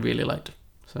I really liked.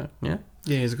 So yeah.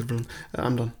 Yeah, he's a good villain.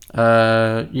 I'm done.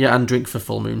 Yeah, and drink for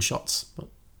full moon shots. But,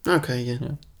 okay, yeah.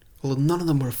 Well, none of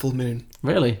them were a full moon.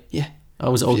 Really? Yeah. Oh,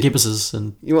 was it all Gibbouses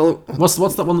and? Well,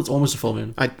 what's that one that's almost a full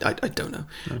moon? I don't know,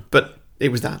 but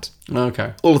it was that.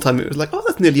 Okay. All the time it was like, oh,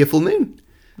 that's nearly a full moon.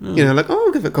 You know, like, oh,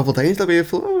 I'll give it a couple of days, that'll be a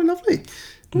full. Oh, lovely.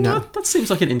 No, that seems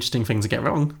like an interesting thing to get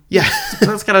wrong. Yeah,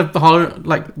 that's kind of horror,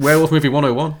 like Werewolf Movie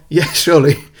 101. Yeah,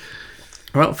 surely.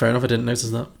 Well, fair enough. I didn't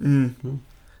notice that.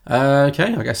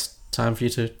 Okay, I guess time for you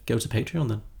to go to Patreon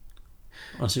then.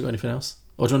 Unless you've got anything else.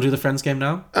 Or do you want to do the Friends game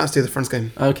now? Let's do the Friends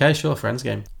game. Okay, sure, Friends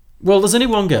game. Well, there's only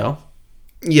one girl.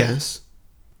 Yes.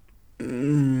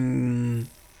 I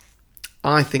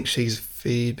think she's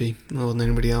Phoebe more than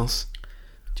anybody else.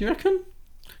 Do you reckon?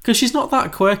 Because she's not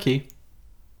that quirky.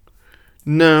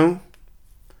 No.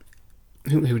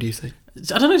 Who do you think?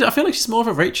 I don't know. I feel like she's more of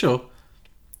a Rachel.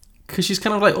 Because she's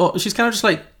kind of like, she's kind of just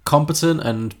like competent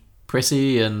and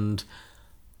pretty, and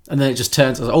then it just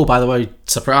turns, oh, by the way,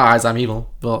 surprise, I'm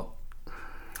evil. But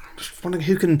I'm just wondering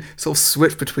who can sort of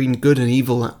switch between good and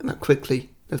evil that quickly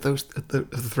of the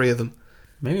three of them.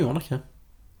 Maybe Monica.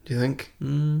 Do you think?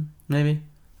 Maybe.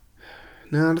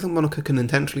 No, I don't think Monica can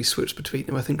intentionally switch between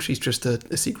them. I think she's just a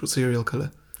secret serial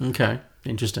killer. Okay,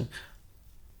 interesting.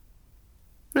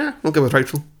 Yeah, we'll go with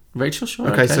Rachel. Rachel, sure.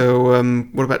 Okay, so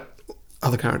what about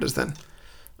other characters then?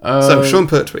 So Sean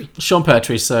Pertwee. Sean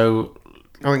Pertwee, so...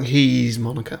 I think he's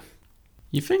Monica.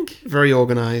 You think? Very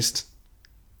organised.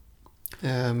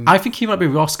 I think he might be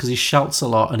Ross because he shouts a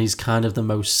lot and he's kind of the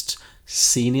most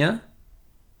senior.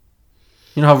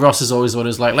 You know how Ross is always the one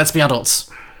who's like, let's be adults.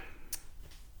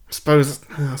 I suppose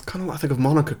that's kind of what I think of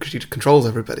Monica because she controls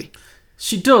everybody.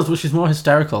 She does, but she's more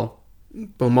hysterical.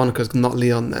 But Monica's not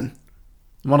Leon then.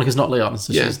 Monica's not Leon,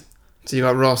 so Yeah. she's... So you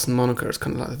got Ross and Monica. It's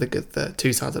kind of like the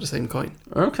two sides of the same coin.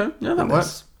 Okay, yeah, that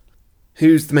works.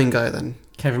 Who's the main guy then?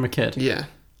 Kevin McKidd. Yeah.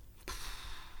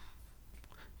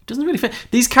 Doesn't really fit.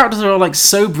 These characters are all like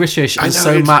so British and I know,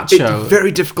 so it's macho.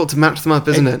 very difficult to match them up,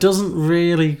 isn't it? It doesn't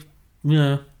really...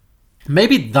 Yeah.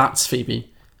 Maybe that's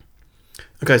Phoebe.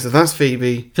 Okay, so that's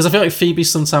Phoebe. Because I feel like Phoebe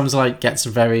sometimes like gets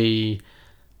very...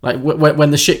 Like,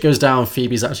 when the shit goes down,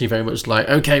 Phoebe's actually very much like,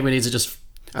 okay, we need to just...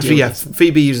 Actually, yeah,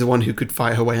 Phoebe is the one who could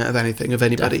fight her way out of anything, of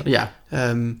anybody. Definitely, yeah.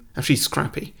 And she's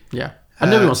scrappy. Yeah. And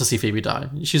nobody wants to see Phoebe die.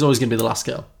 She's always going to be the last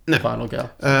girl. No. The final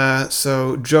girl.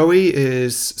 So Joey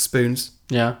is Spoons.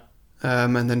 Yeah.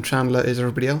 And then Chandler is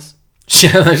everybody else.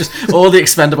 Yeah, just, all the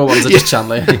expendable ones are just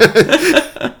Chandler.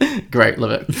 Great,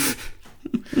 love it.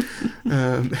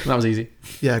 That was easy.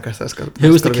 Yeah, I guess that's good.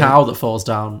 Who was the cow that falls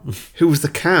down? Who was the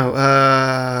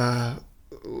cow?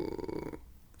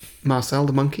 Marcel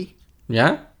the monkey.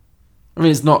 Yeah? I mean,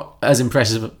 it's not as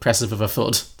impressive of a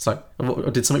foot. It's like,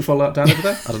 did something fall down over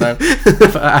there? I don't know.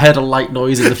 I heard a light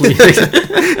noise in the flea.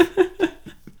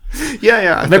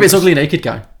 Yeah. Maybe it's Ugly Naked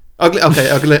Guy. Ugly.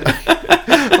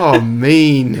 Oh,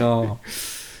 mean. Oh.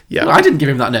 Yeah. Well, I didn't give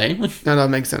him that name. No, that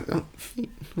makes sense. Oh,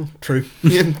 true.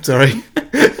 Yeah, sorry.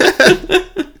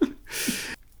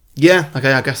 Yeah,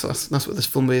 okay, I guess that's what this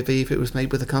film would be if it was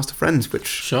made with a cast of friends, which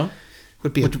sure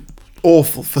would be an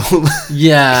awful film.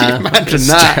 Yeah. Can you imagine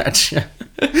that?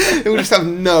 It would just have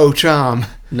no charm.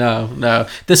 No.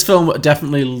 This film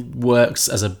definitely works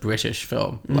as a British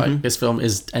film. Like, this film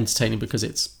is entertaining because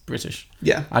it's British.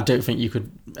 Yeah. I don't think you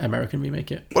could American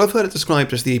remake it. Well, I've heard it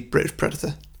described as the British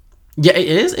Predator. Yeah, it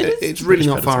is. It's really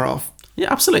not far off.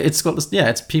 Yeah, absolutely. It's got this. Yeah,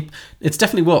 it's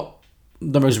definitely what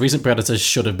the most recent Predators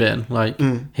should have been. Like,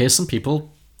 here's some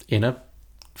people in a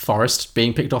forest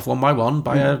being picked off one by one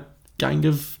by a gang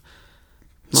of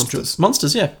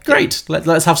monsters. Yeah, great.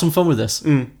 Let's have some fun with this.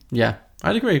 Yeah,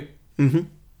 I'd agree.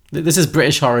 This is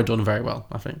British horror done very well,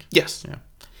 I think. Yes. Yeah.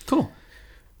 Cool.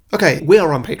 Okay, we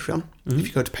are on Patreon. If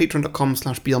you go to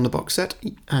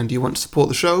patreon.com/beyondtheboxset and you want to support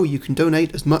the show, you can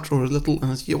donate as much or as little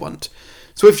as you want.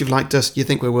 So if you've liked us, you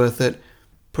think we're worth it,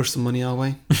 push some money our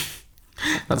way.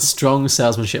 That's strong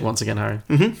salesmanship once again, Harry.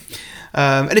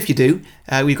 And if you do,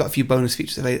 we've got a few bonus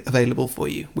features available for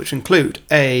you, which include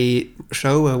a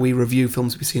show where we review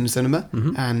films we've seen in cinema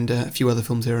and a few other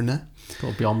films here and there.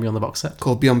 Called Beyond the Box Set.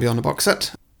 Called Beyond the Box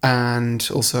Set. And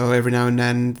also every now and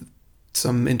then,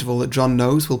 some interval that John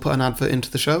knows, we'll put an advert into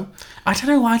the show. I don't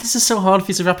know why this is so hard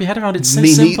for you to wrap your head around. It's so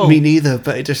simple. Me neither,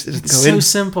 but it doesn't go in. It's so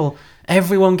simple.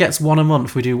 Everyone gets one a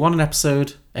month. We do one an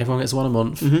episode. Everyone gets one a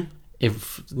month.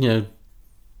 If,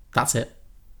 that's it.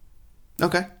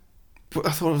 Okay. But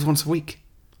I thought it was once a week.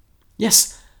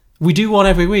 Yes, we do one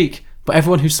every week, but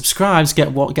everyone who subscribes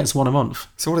gets one a month.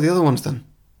 So what are the other ones then?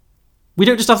 We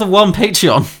don't just have the one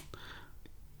Patreon.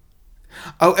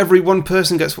 Oh, every one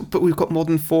person gets... But we've got more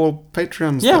than 4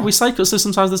 Patreons. Yeah, we cycle, so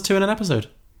sometimes there's 2 in an episode.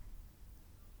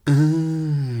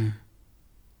 I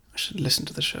should listen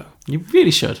to the show. You really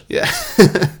should. Yeah.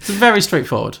 It's very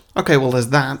straightforward. Okay, well, there's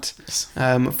that.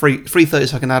 Free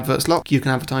 30-second advert slot. You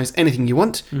can advertise anything you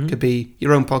want. Could be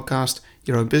your own podcast,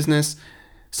 your own business,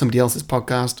 somebody else's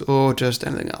podcast, or just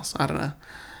anything else. I don't know.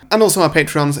 And also our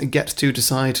Patreons get to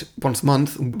decide once a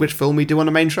month which film we do on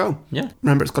the main show. Yeah.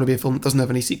 Remember, it's got to be a film that doesn't have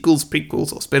any sequels,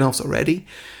 prequels, or spin-offs already.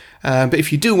 But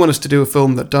if you do want us to do a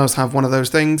film that does have one of those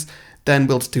things, then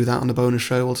we'll just do that on the bonus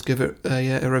show. We'll just give it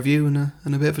a review and a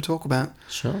bit of a talk about.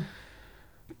 Sure.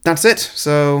 That's it.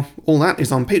 So all that is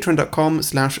on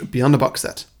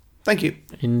patreon.com/beyondtheboxset. Thank you.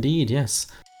 Indeed, yes.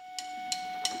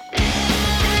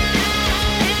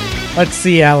 Let's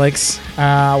see, Alex.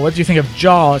 What do you think of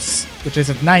Jaws, which is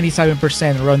at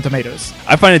 97% Rotten Tomatoes?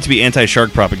 I find it to be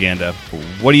anti-shark propaganda.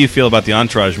 What do you feel about the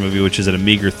Entourage movie, which is at a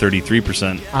meager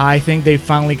 33%? I think they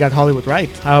finally got Hollywood right.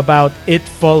 How about It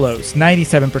Follows,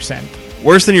 97%?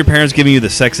 Worse than your parents giving you the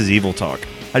sex is evil talk.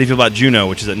 How do you feel about Juno,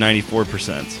 which is at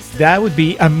 94%? That would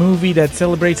be a movie that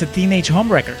celebrates a teenage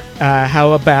homewrecker.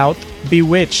 How about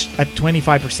Bewitched at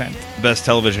 25%? Best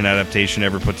television adaptation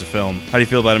ever put to film. How do you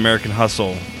feel about American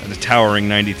Hustle at a towering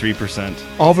 93%?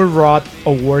 Overwrought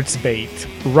awards bait.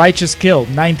 Righteous Kill,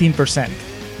 19%.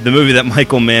 The movie that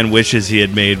Michael Mann wishes he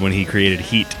had made when he created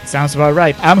Heat. Sounds about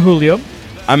right. I'm Julio.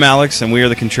 I'm Alex, and we are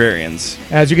the Contrarians.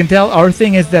 As you can tell, our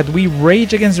thing is that we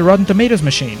rage against the Rotten Tomatoes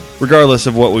machine. Regardless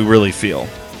of what we really feel.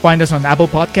 Find us on Apple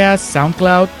Podcasts,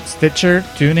 SoundCloud, Stitcher,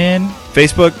 TuneIn,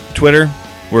 Facebook, Twitter,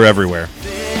 we're everywhere.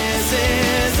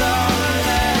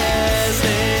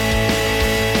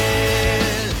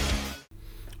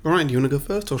 All right, do you want to go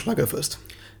first, or shall I go first?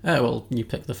 Well, you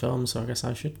picked the film, so I guess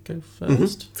I should go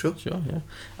first. Sure. Sure,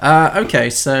 yeah. Okay,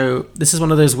 so this is one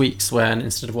of those weeks when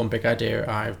instead of one big idea,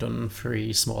 I've done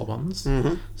 3 small ones.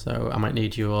 Mm-hmm. So I might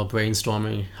need your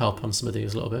brainstorming help on some of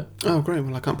these a little bit. Oh, great.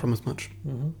 Well, I can't promise much.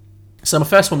 Mm-hmm. So my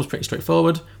first one was pretty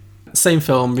straightforward. Same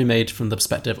film remade from the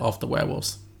perspective of the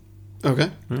werewolves.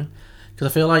 Okay. Because I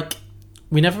feel like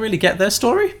we never really get their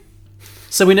story.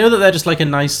 So we know that they're just like a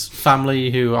nice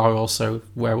family who are also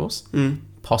werewolves.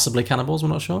 Possibly cannibals, we're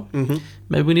not sure. Mm-hmm.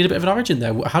 Maybe we need a bit of an origin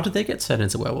there. How did they get turned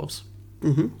into werewolves?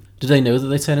 Mm-hmm. Do they know that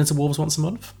they turn into wolves once a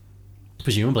month?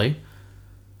 Presumably.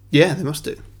 Yeah, they must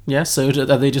do. Yeah, so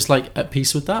are they just like at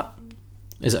peace with that?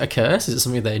 Is it a curse? Is it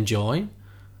something they enjoy?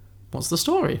 What's the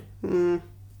story?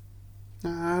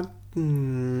 I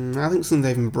think something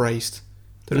they've embraced.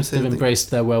 They've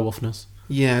embraced their werewolfness.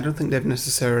 Yeah, I don't think they've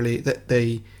necessarily that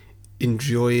they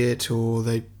enjoy it or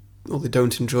they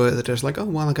don't enjoy it. They're just like, oh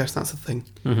well, I guess that's a thing.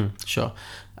 Mm-hmm, sure.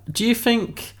 Do you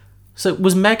think so?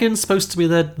 Was Megan supposed to be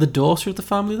the daughter of the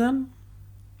family then?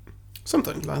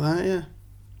 Something like that, yeah.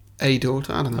 A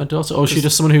daughter, I don't know. A daughter, or was she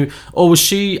just someone who, or was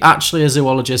she actually a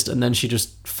zoologist and then she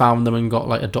just found them and got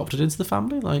like adopted into the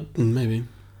family? Like maybe.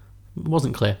 It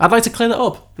wasn't clear. I'd like to clear that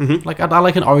up. Mm-hmm. Like I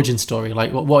like an origin story.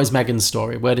 Like what is Megan's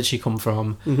story? Where did she come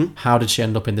from? Mm-hmm. How did she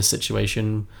end up in this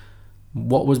situation?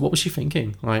 What was she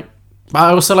thinking? Like,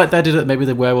 I also like the idea that maybe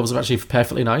the werewolves are actually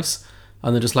perfectly nice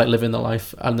and they're just like living their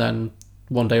life, and then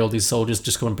one day all these soldiers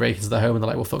just come and break into their home and they're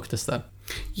like, well, fuck this then.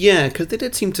 Yeah, because they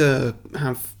did seem to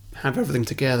have everything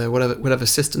together, whatever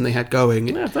system they had going.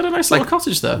 Yeah, they had a nice little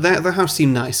cottage there. Their house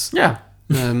seemed nice. Yeah.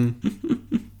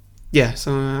 Yeah,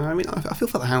 so I mean, I feel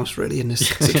for the house really in this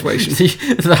situation.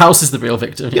 The house is the real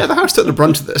victim. Yeah, the house took the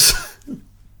brunt of this.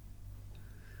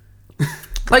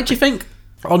 Like, do you think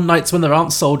on nights when there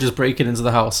aren't soldiers breaking into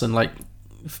the house and like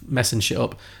messing shit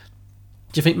up,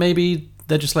 do you think maybe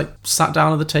they're just like sat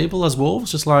down at the table as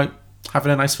wolves, just like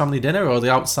having a nice family dinner, or are they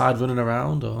outside running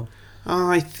around? Or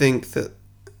I think that,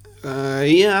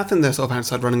 I think they're sort of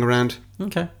outside running around.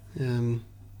 Okay.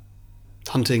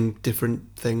 Hunting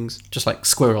different things. Just like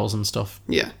squirrels and stuff.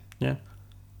 Yeah. Yeah.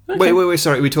 Okay. Wait,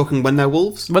 sorry, are we talking when they're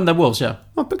wolves? When they're wolves, yeah.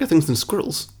 Oh, bigger things than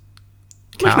squirrels.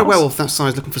 Imagine a werewolf that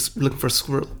size looking for a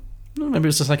squirrel. No, maybe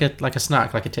it's just like a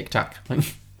snack, like a Tic Tac.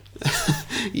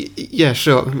 Yeah,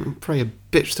 sure. Probably a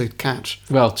bitch to catch.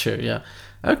 Well, true, yeah.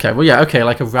 Okay, well, yeah, okay,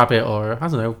 like a rabbit or, I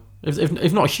don't know,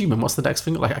 if not a human, what's the next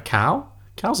thing? Like a cow?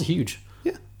 Cows are huge.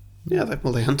 Yeah,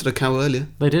 they hunted a cow earlier.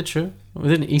 They did, true. They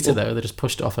didn't eat it, though. They just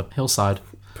pushed it off a hillside.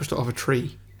 Pushed it off a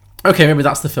tree. Okay, maybe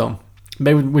that's the film.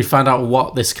 Maybe we find out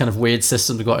what this kind of weird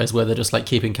system they've got is, where they're just, like,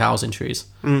 keeping cows in trees.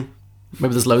 Mm.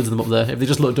 Maybe there's loads of them up there. If they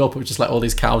just looked up, it was just, like, all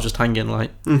these cows just hanging,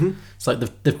 like... Mm-hmm. It's like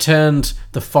they've turned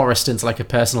the forest into, like, a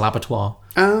personal abattoir.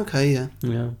 Oh, okay, yeah.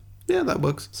 Yeah. Yeah, that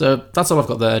works. So that's all I've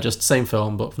got there. Just same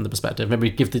film, but from the perspective. Maybe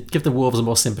give the wolves a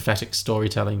more sympathetic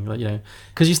storytelling, like, you know,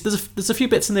 because there's a few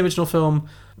bits in the original film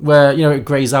where, you know, it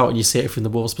greys out and you see it from the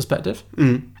wolves' perspective.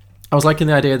 Mm. I was liking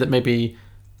the idea that maybe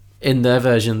in their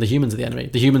version, the humans are the enemy,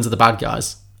 the humans are the bad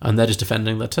guys, and they're just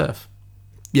defending their turf.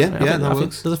 Yeah, I think that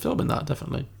works. There's a film in that,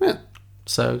 definitely. Yeah.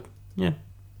 So yeah,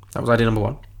 that was idea number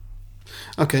 1.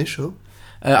 Okay, sure.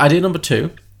 Idea number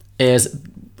 2 is.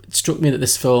 It struck me that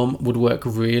this film would work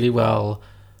really well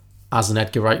as an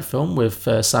Edgar Wright film with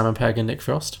Simon Pegg and Nick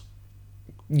Frost.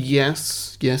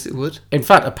 Yes, it would. In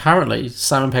fact, apparently,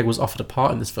 Simon Pegg was offered a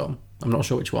part in this film. I'm not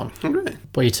sure which one. Oh, really?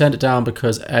 But he turned it down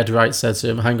because Ed Wright said to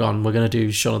him, hang on, we're going to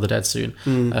do Shaun of the Dead soon.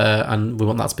 And we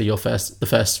want that to be the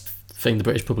first thing the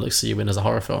British public see you in as a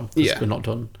horror film. Yeah. We're not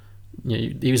done. You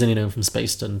know, he was only known from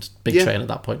Spaced and Big Train at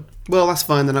that point. Well, that's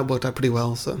fine. Then that worked out pretty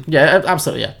well. So yeah,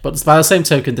 absolutely, yeah. But by the same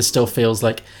token, this still feels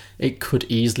like it could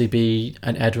easily be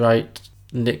an Ed Wright,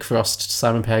 Nick Frost,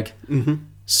 Simon Pegg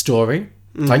story.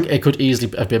 Mm-hmm. Like it could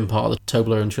easily have been part of the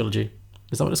Toblerone trilogy.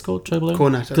 Is that what it's called? Toblerone?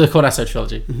 Cornetto. The Cornetto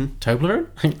trilogy. Mm-hmm. Toblerone?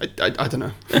 I don't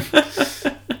know.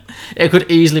 It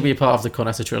could easily be part of the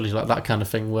Cornetto trilogy, like that kind of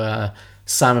thing, where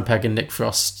Simon Pegg and Nick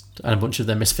Frost and a bunch of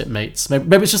their misfit mates.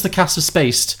 Maybe it's just the cast of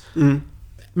Spaced. Mm.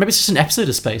 Maybe it's just an episode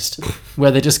of Spaced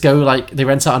where they just go, like, they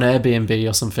rent out an Airbnb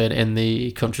or something in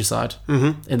the countryside,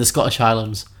 in the Scottish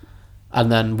Highlands,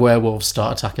 and then werewolves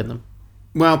start attacking them.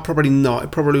 Well, probably not.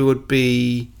 It probably would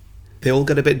be they all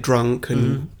get a bit drunk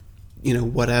and, you know,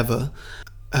 whatever.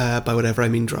 By whatever I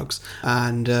mean drugs.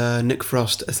 And Nick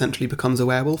Frost essentially becomes a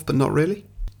werewolf, but not really.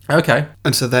 Okay.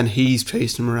 And so then he's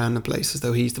chasing him around the place as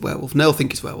though he's the werewolf. And they'll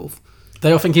think he's werewolf.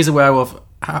 They all think he's a werewolf.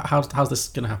 How's this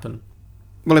going to happen?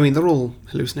 Well, I mean, they're all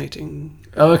hallucinating.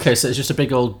 Oh, okay, so it's just a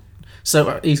big old...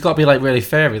 So he's got to be, like, really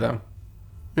fairy, though.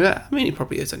 Yeah, I mean, he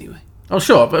probably is anyway. Oh,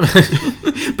 sure, but...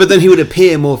 But then he would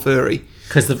appear more furry.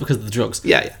 Because of the drugs.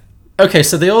 Yeah, yeah. Okay,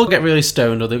 so they all get really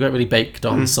stoned or they get really baked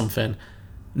on something.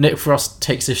 Nick Frost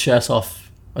takes his shirt off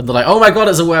and they're like, oh my god,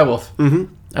 it's a werewolf.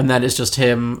 Mm-hmm. And then it's just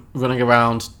him running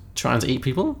around trying to eat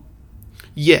people?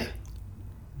 Yeah.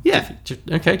 Yeah.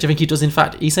 Okay, do you think he does in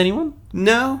fact eat anyone?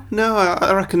 No,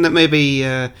 I reckon that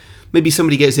maybe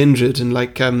somebody gets injured and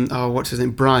like, what's his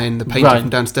name? Brian, the painter from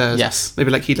downstairs. Yes.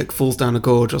 Maybe like he like falls down a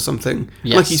gorge or something.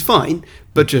 Yes. Like he's fine,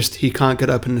 but just he can't get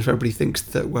up and everybody thinks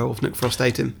that werewolf Nick Frost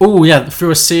ate him. Oh yeah,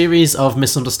 through a series of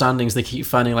misunderstandings they keep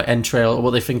finding like entrail, or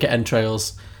what they think are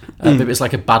entrails. Maybe it's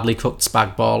like a badly cooked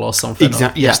spag ball or something.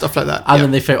 Exactly, yeah, stuff like that. And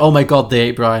then they think, oh my god, they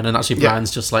ate Brian, and actually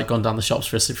Brian's just like gone down the shops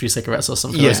for a few cigarettes or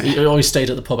something. Yeah. He always stayed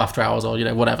at the pub after hours or,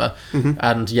 whatever. Mm-hmm.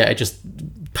 And yeah, it just,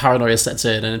 paranoia sets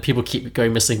in and people keep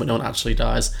going missing but no one actually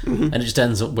dies. Mm-hmm. And it just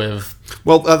ends up with...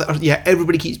 Well,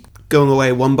 everybody keeps going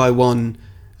away one by one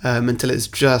until it's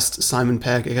just Simon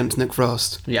Pegg against Nick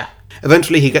Frost. Yeah.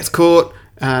 Eventually he gets caught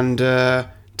and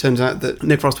turns out that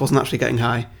Nick Frost wasn't actually getting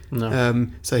high. No.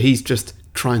 So he's just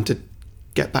trying to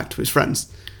get back to his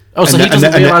friends. Oh, so he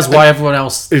doesn't realise why everyone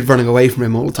else is running away from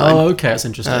him all the time. Oh, okay, that's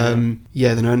interesting.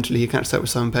 Yeah, then eventually he catches up with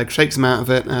Simon Pegg, shakes him out of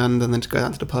it, and then they just go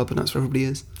out to the pub, and that's where everybody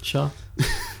is. Sure.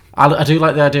 I do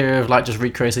like the idea of like just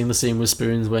recreating the scene with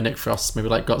spoons where Nick Frost maybe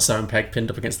like got Simon Pegg pinned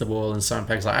up against the wall, and Simon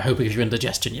Pegg's like, "I hope it gives you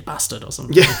indigestion, you bastard," or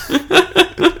something. Yeah.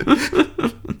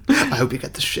 I hope you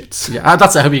get the shits. Yeah,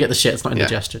 that's it. I hope you get the shits, not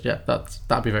indigestion. Yeah,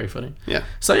 that'd be very funny. Yeah.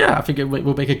 So yeah, I think it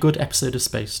will make a good episode of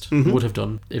Spaced. Mm-hmm. Would have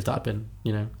done if that had been,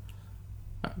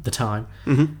 the time.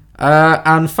 Mm-hmm.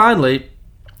 And finally,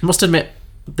 I must admit,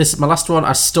 this is my last one.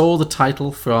 I stole the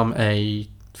title from a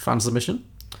fan submission.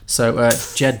 So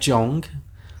Jed Jong.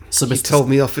 You told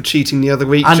me off for cheating the other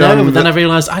week, I know, John, but then I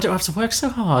realised I don't have to work so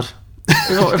hard.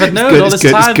 If I'd known good, all this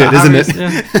it's time, good, isn't it?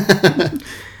 Yeah.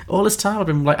 All this time I've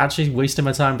been like actually wasting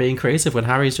my time being creative when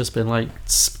Harry's just been like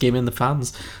skimming the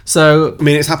fans. So I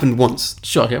mean, it's happened once.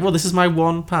 Sure. Okay. Well, this is my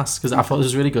one pass because I thought this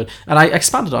was really good, and I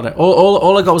expanded on it.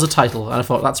 All I got was a title, and I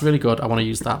thought that's really good. I want to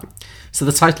use that. So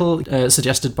the title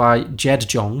suggested by Jed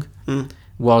Jong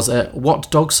was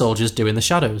 "What Dog Soldiers Do in the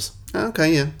Shadows."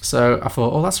 Okay, yeah. So I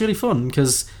thought, that's really fun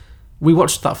because we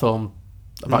watched that film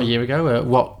about a year ago.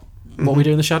 What We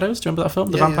Do in the Shadows? Do you remember that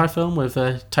film? The vampire film with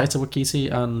Taika Waititi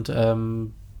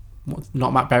and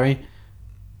not Matt Berry.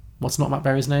 What's not Matt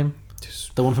Berry's name?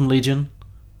 The one from Legion.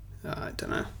 I don't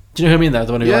know. Do you know who I mean? Though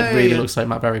the one who really looks like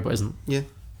Matt Berry but isn't. Yeah.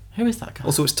 Who is that guy?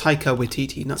 Also, it's Taika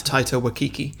Waititi, not Taika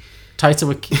Waikiki.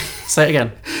 Taika Waititi. Say it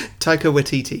again. Taika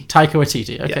Waititi. Taika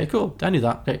Waititi. Okay, cool. I knew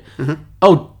that. Okay. Mm-hmm.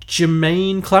 Oh,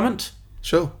 Jermaine Clement.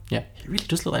 Sure. Yeah, he really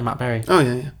does look like Matt Berry. Oh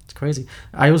yeah. It's crazy.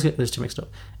 I always get those two mixed up.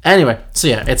 Anyway, so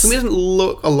yeah, it's... He doesn't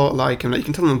look a lot like him. Like, you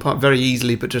can tell them apart very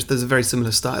easily, but just there's a very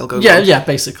similar style going on. Yeah,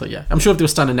 basically, yeah. I'm sure if they were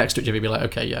standing next to each other, you'd be like,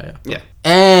 okay, yeah. Yeah.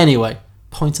 Anyway,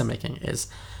 point I'm making is...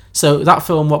 So that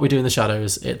film, What We Do in the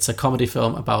Shadows, it's a comedy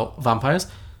film about vampires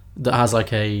that has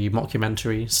like a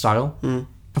mockumentary style. I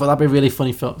thought that'd be a really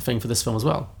funny thing for this film as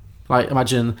well. Like,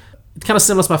 imagine... It's kind of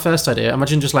similar to my first idea.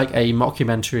 Imagine just like a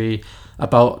mockumentary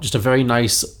about just a very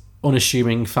nice,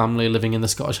 unassuming family living in the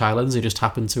Scottish Highlands who just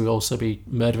happen to also be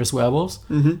murderous werewolves.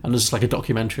 Mm-hmm. And there's just like a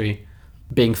documentary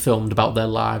being filmed about their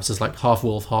lives as like half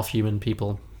wolf, half human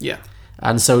people. Yeah.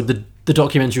 And so the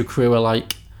documentary crew are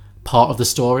like part of the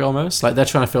story almost. Like they're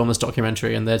trying to film this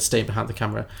documentary and they're staying behind the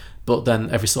camera. But then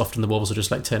every so often the wolves will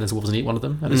just like turn into wolves and eat one of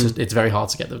them. And it's very hard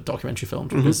to get the documentary filmed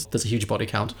because there's a huge body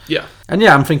count. Yeah. And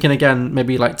yeah, I'm thinking again,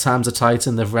 maybe like times are tight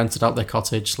and they've rented out their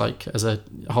cottage like as a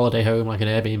holiday home, like an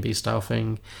Airbnb style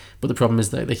thing. But the problem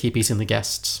is that they keep eating the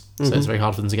guests. So it's very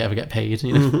hard for them to ever get paid.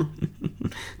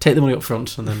 Take the money up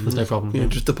front and then there's no problem. Yeah,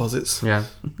 just deposits. Yeah.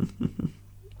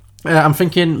 I'm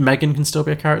thinking Megan can still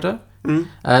be a character.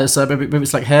 So maybe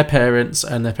it's like her parents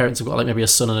and their parents have got like maybe a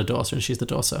son and a daughter and she's the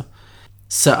daughter.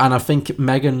 So, and I think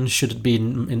Megan should be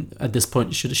at this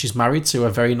point. She's married to a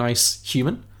very nice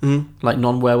human, like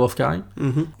non-werewolf guy,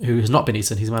 who has not been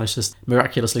eaten. He's managed to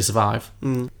miraculously survive.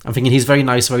 I'm thinking he's very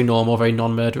nice, very normal, very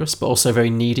non-murderous, but also very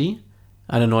needy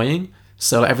and annoying.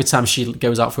 So like, every time she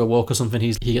goes out for a walk or something,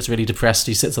 he gets really depressed.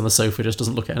 He sits on the sofa, just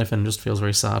doesn't look at anything, just feels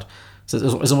very sad. So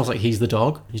it's almost like he's the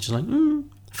dog. He's just like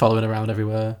following around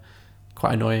everywhere.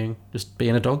 Quite annoying, just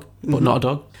being a dog, but not a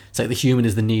dog. It's like the human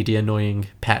is the needy, annoying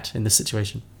pet in this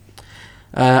situation.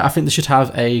 I think they should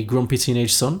have a grumpy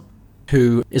teenage son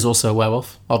who is also a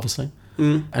werewolf, obviously.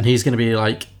 And he's going to be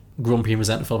like grumpy and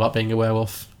resentful about being a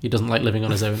werewolf. He doesn't like living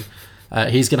on his own.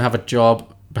 He's going to have a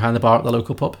job behind the bar at the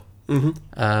local pub.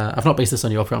 I've not based this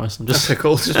on your promise. I'm just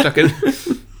cool. Just checking.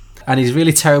 And he's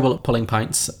really terrible at pulling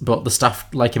pints, but the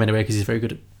staff like him anyway because he's very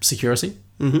good at security.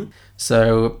 Mm-hmm.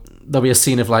 So there'll be a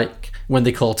scene of like when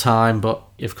they call time, but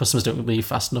if customers don't leave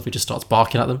fast enough, he just starts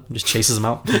barking at them and just chases them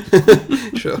out.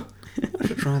 Sure. I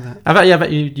should try that. I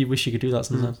bet you wish you could do that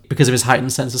sometimes. Because of his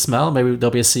heightened sense of smell, maybe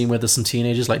there'll be a scene where there's some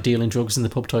teenagers like dealing drugs in the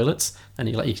pub toilets, and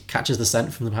he catches the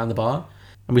scent from behind the bar,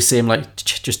 and we see him like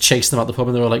just chase them out the pub,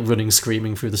 and they're all like running,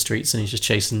 screaming through the streets, and he's just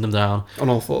chasing them down on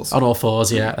all fours. On all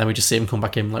fours, yeah. And we just see him come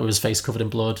back in like with his face covered in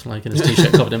blood, like in his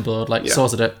t-shirt covered in blood, like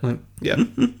sorted it. Yeah.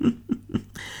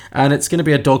 And it's going to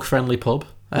be a dog-friendly pub,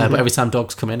 but every time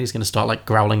dogs come in, he's going to start like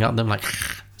growling at them, like.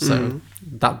 So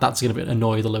that's going to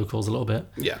annoy the locals a little bit.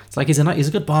 Yeah. It's like he's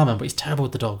a good barman, but he's terrible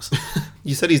with the dogs.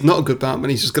 You said he's not a good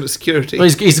barman, he's just good at security. Well,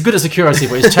 he's good at security,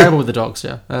 but he's terrible with the dogs,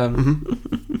 yeah.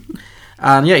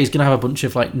 And yeah, he's going to have a bunch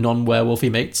of like non-werewolfy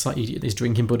mates, like his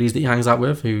drinking buddies that he hangs out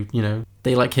with, who, you know,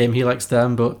 they like him, he likes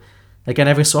them, but again,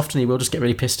 every so often he will just get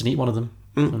really pissed and eat one of them,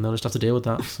 and they'll just have to deal with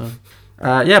that, so...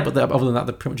 yeah, but other than that,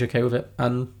 they're pretty much okay with it.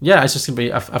 And yeah, it's just going to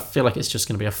be... I feel like it's just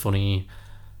going to be a funny...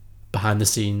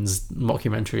 behind-the-scenes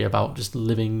mockumentary about just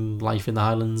living life in the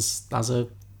Highlands as a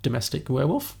domestic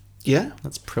werewolf. Yeah.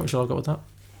 That's pretty much all I got with that.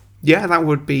 Yeah, that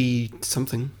would be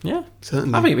something. Yeah.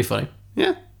 Certainly. I think it'd be funny.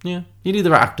 Yeah. Yeah. You need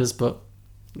the right actors, but...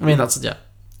 I mean, that's... Yeah.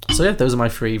 So yeah, those are my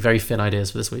 3 very thin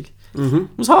ideas for this week. Mm-hmm.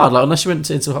 It was hard, like, unless you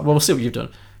went into... Well, we'll see what you've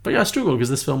done. But yeah, I struggled because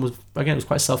this film was... Again, it was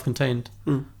quite self-contained.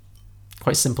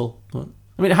 Quite simple. But,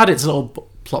 I mean, it had its little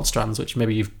plot strands, which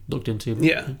maybe you've looked into.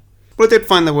 Yeah. Well, I did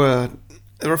find there were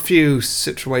a few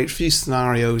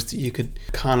scenarios that you could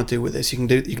kind of do with this. You can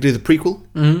do the prequel,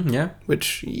 yeah,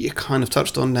 which you kind of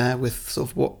touched on there with sort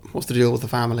of what's the deal with the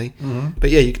family. Mhm. But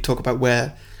yeah, you could talk about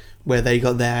where they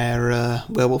got their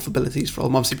werewolf abilities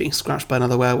from. Obviously, being scratched by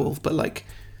another werewolf, but like,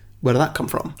 where did that come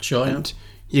from? Sure, and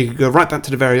you could go right back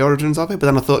to the very origins of it. But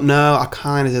then I thought, no, I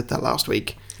kind of did that last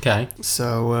week. Okay.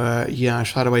 So yeah, I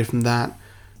shied away from that.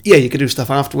 Yeah, you could do stuff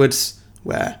afterwards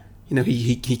where, you know,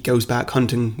 he goes back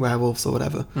hunting werewolves or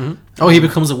whatever. Mm-hmm. Oh, he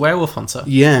becomes a werewolf hunter.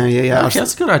 Yeah. Okay,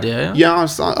 that's a good idea. Yeah, I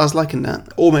was liking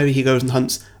that. Or maybe he goes and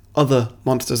hunts other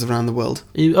monsters around the world.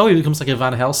 He becomes like a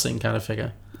Van Helsing kind of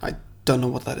figure. I don't know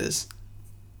what that is.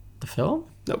 The film?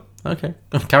 Nope. Okay,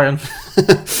 carry on.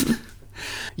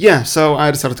 Yeah, so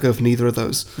I decided to go for neither of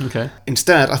those. Okay.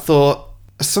 Instead, I thought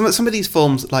some of these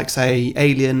films, like say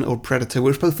Alien or Predator,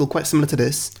 which both feel quite similar to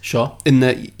this. Sure. In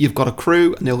that you've got a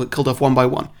crew and they'll get killed off one by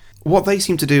one. What they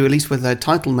seem to do, at least with their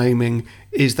title naming,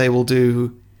 is they will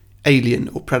do Alien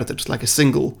or Predator, just like a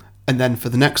single, and then for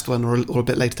the next one, or a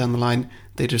bit later down the line,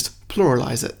 they just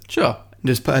pluralise it. Sure. And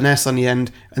just put an S on the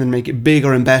end, and then make it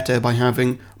bigger and better by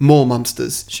having more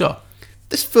monsters. Sure.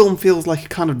 This film feels like it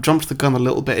kind of jumped the gun a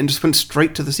little bit and just went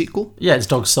straight to the sequel. Yeah, it's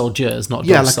Dog Soldiers, not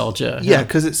Dog Soldier. Yeah,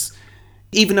 because it's...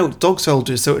 Even though it's Dog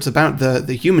Soldiers, so it's about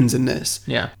the humans in this.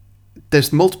 Yeah.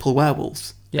 There's multiple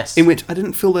werewolves. Yes. In which I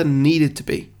didn't feel there needed to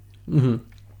be. Mm-hmm.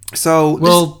 So...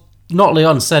 Well, not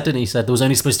Leon said, didn't he? He said there was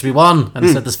only supposed to be one, and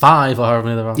he said there's 5, or however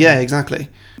many there are. Yeah, exactly.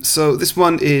 So this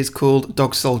one is called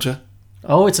Dog Soldier.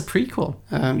 Oh, it's a prequel.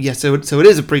 Yeah, so it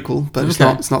is a prequel, but it's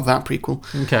not that prequel.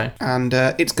 Okay. And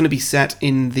it's going to be set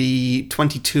in the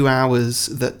 22 hours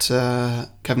that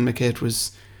Kevin McKidd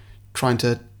was trying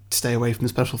to stay away from the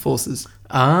Special Forces.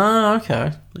 Ah,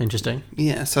 okay. Interesting.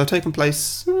 Yeah, so taking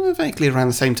place vaguely around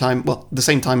the same time. Well, the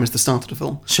same time as the start of the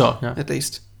film. Sure, yeah. At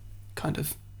least. Kind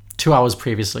of. 2 hours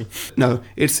previously. No,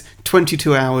 it's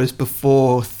 22 hours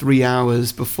before 3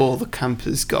 hours before the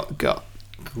campers got.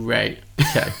 Great.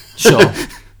 Okay. Sure.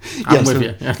 I'm with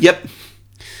you. Yeah. Yep.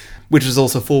 Which is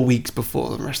also 4 weeks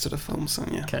before the rest of the film, so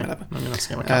yeah, okay. Whatever. I'm going to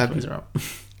get my calculator out.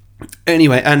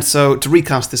 Anyway, and so to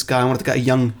recast this guy, I wanted to get a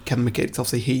young Kevin McKidd, because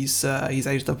obviously he's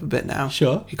aged up a bit now.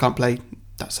 Sure. He can't play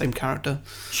that same character.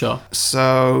 Sure.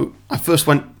 So I first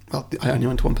went... Well, I only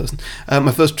went to one person.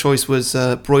 My first choice was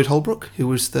Broyd Holbrook, who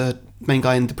was the main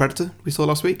guy in The Predator we saw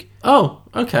last week. Oh,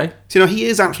 okay. So, you know, he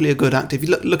is actually a good actor. If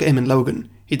you look at him in Logan,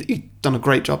 he'd done a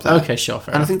great job there. Okay, sure,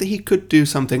 fair And enough. I think that he could do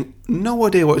something. No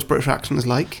idea what his British accent is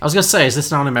like. I was going to say, is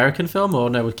this now an American film, or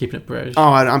no, we're keeping it British?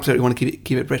 Oh, I absolutely want to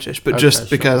keep it British, but Okay, just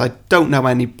sure. because I don't know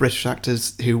any British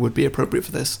actors who would be appropriate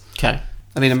for this. Okay.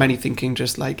 I mean, I'm only thinking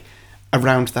just like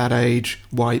around that age,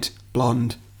 white,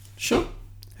 blonde. Sure.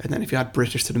 And then if you add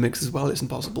British to the mix as well, it's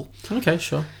impossible. Okay,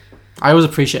 sure. I always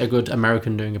appreciate a good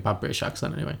American doing a bad British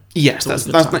accent anyway. Yes,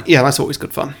 that's always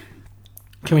good fun.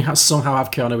 Can we somehow have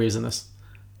Keanu Reeves in this?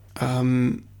 I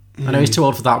know he's too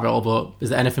old for that role, but is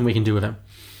there anything we can do with him?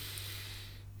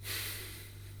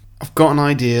 I've got an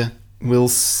idea. We'll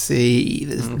see.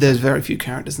 There's very few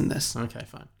characters in this. Okay,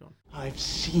 fine. Go on. I've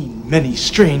seen many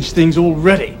strange things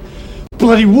already.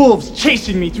 Bloody wolves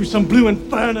chasing me through some blue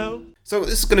inferno. So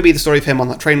this is going to be the story of him on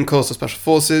that training course of Special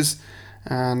Forces.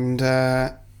 And,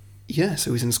 so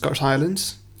he's in the Scottish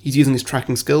Highlands. He's using his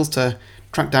tracking skills to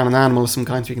track down an animal of some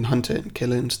kind so he can hunt it and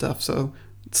kill it and stuff. So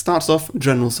it starts off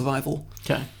general survival.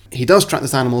 Okay. He does track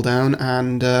this animal down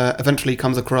and eventually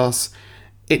comes across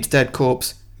its dead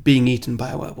corpse being eaten by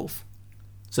a werewolf.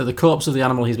 So the corpse of the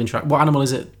animal he's been tracking... What animal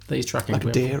is it that he's tracking? Like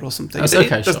a deer or something.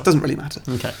 Okay, it sure. doesn't really matter.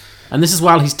 Okay. And this is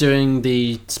while he's doing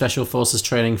the Special Forces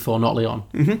training for Not Leon.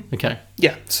 Mm-hmm. Okay.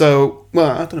 Yeah, so...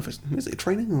 Well, I don't know if it's... Is it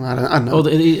training? I don't know. Oh,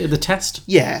 the test?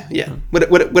 Yeah.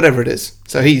 Whatever it is.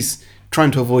 So he's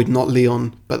trying to avoid Not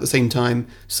Leon, but at the same time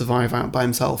survive out by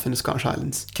himself in the Scottish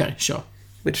Highlands. Okay, sure.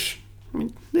 Which, I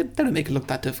mean, they don't make it look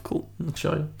that difficult.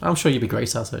 I'm sure you'd be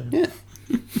great at it. Yeah.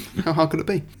 How hard could it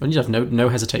be? When you have no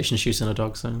hesitation shooting a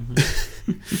dog, so...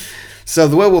 So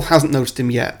the werewolf hasn't noticed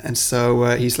him yet, and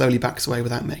so he slowly backs away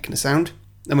without making a sound.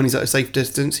 And when he's at a safe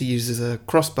distance, he uses a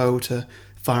crossbow to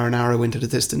fire an arrow into the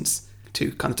distance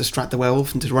to kind of distract the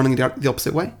werewolf into running the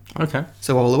opposite way. Okay.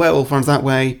 So while the werewolf runs that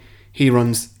way, he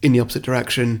runs in the opposite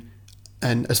direction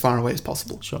and as far away as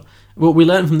possible. Sure. Well, we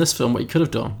learned from this film what he could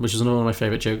have done, which is another one of my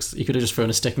favourite jokes. He could have just thrown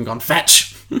a stick and gone,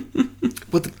 fetch!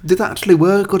 Well, did that actually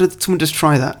work, or did someone just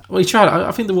try that? Well, he tried.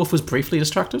 I think the wolf was briefly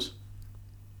distracted.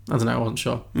 I don't know, I wasn't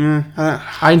sure.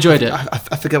 I enjoyed it.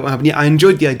 I forget what happened. Yeah, I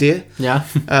enjoyed the idea. Yeah.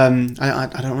 I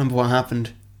don't remember what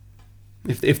happened.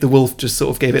 If the wolf just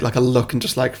sort of gave it like a look and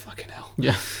just like, fucking hell.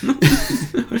 Yeah.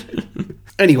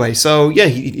 Anyway, so yeah,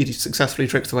 he successfully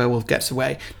tricks the werewolf, gets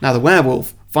away. Now the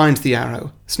werewolf finds the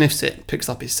arrow, sniffs it, picks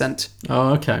up his scent.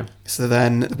 Oh, okay. So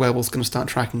then the werewolf's going to start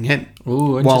tracking him.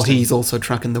 Ooh, while he's also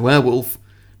tracking the werewolf,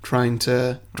 trying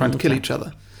to kill each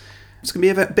other. It's going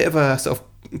to be a bit of a sort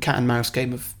of cat and mouse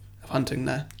game of hunting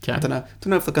there. Okay. I don't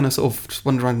know if they're going to sort of just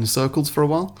wander around in circles for a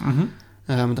while. Mm-hmm.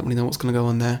 I don't really know what's going to go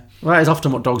on there. Well, that is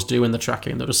often what dogs do when they're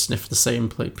tracking. They'll just sniff the same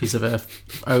piece of earth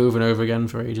over and over again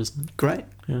for ages. Great.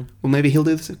 Yeah. Well, maybe he'll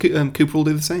do the Cooper will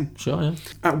do the same. Sure, yeah.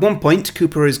 At one point,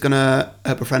 Cooper is going to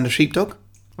befriend a sheepdog.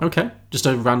 Okay. Just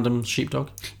a random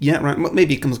sheepdog? Yeah, right. Well,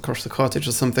 maybe he comes across the cottage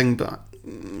or something, but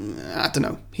I don't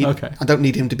know. Okay. I don't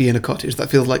need him to be in a cottage. That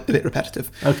feels like a bit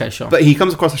repetitive. Okay, sure. But he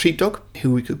comes across a sheepdog,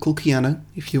 who we could call Keanu,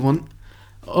 if you want.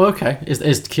 Oh, okay. Is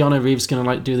Keanu Reeves going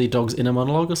to do the dog's inner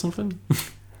monologue or something?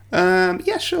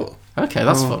 Yeah, sure. Okay,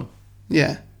 that's fun.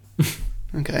 Yeah.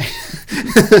 Okay.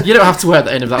 You don't have to wear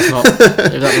that in if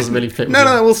that doesn't really fit.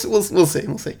 No, we'll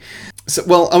see. So,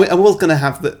 well, I was going to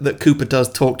have that Cooper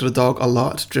does talk to the dog a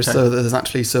lot, just so that there's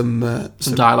actually some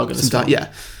dialogue in this film.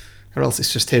 Yeah. Or else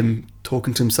it's just him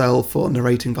talking to himself or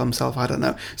narrating by himself. I don't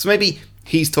know. So maybe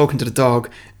he's talking to the dog,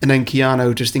 and then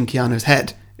Keanu, just in Keanu's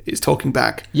head, is talking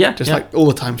back. Yeah. Just like all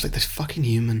the time. It's like this fucking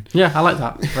human. Yeah, I like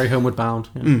that. Very homeward bound.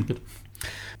 Yeah, good.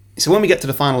 So when we get to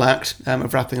the final act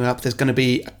of wrapping it up, there's going to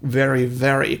be a very,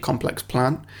 very complex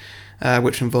plan,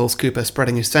 which involves Cooper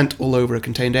spreading his scent all over a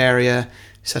contained area,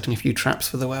 setting a few traps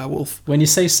for the werewolf. When you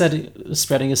say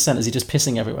spreading his scent, is he just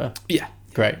pissing everywhere? Yeah.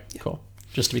 Great. Yeah. Cool.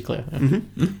 Just to be clear. Yeah.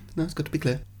 Mm-hmm. No, it's good to be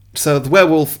clear. So the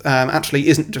werewolf actually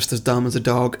isn't just as dumb as a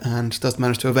dog and does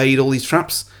manage to evade all these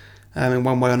traps in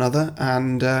one way or another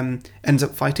and ends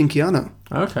up fighting Keanu.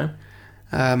 Okay.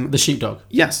 The sheepdog?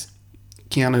 Yes.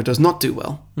 Keanu does not do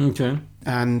well. Okay.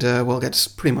 And, gets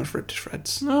pretty much ripped to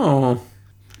shreds. Oh.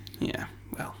 Yeah,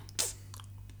 well,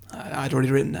 I'd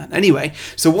already written that. Anyway,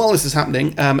 so while this is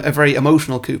happening, a very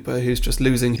emotional Cooper, who's just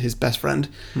losing his best friend,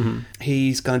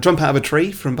 he's going to jump out of a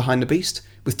tree from behind the beast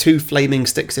with 2 flaming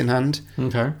sticks in hand.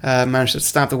 Okay. Managed to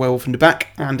stab the werewolf in the back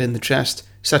and in the chest,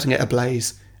 setting it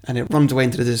ablaze, and it runs away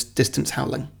into the distance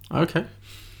howling. Okay.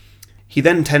 He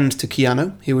then tends to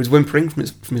Keanu, who is whimpering from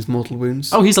his mortal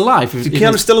wounds. Oh, he's alive.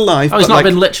 Keanu's still alive. Oh, he's not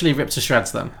been literally ripped to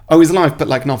shreds then. Oh, he's alive, but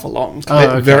not for long.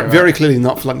 Very clearly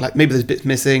not for long. Like maybe there's bits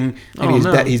missing. Maybe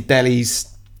his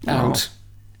belly's out.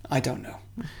 I don't know.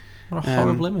 What a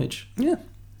horrible image. Yeah.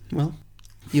 Well,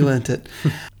 you earned it.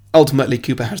 Ultimately,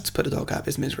 Cooper has to put the dog out of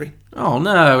his misery. Oh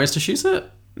no, he has to shoot it?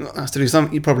 Has to do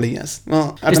something. Probably yes.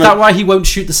 Well, is that why he won't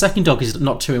shoot the second dog? He's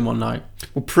not 2 in one night.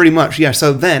 Well, pretty much, yeah.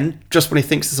 So then, just when he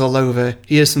thinks it's all over,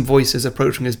 he hears some voices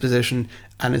approaching his position,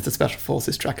 and it's the Special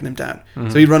Forces tracking him down.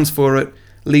 So he runs for it,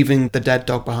 leaving the dead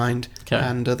dog behind,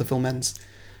 and the film ends.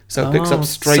 So it picks up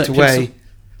straight away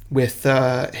with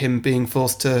him being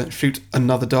forced to shoot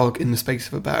another dog in the space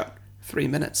of about 3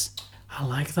 minutes. I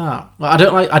like that. Well,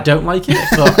 I don't like it,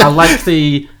 but I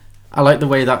like the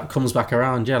way that comes back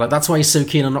around. Yeah, like that's why he's so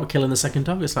keen on not killing the second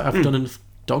dog. It's like I've done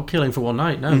dog killing for one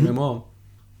night. No more.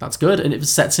 That's good, and it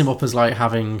sets him up as like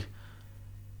having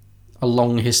a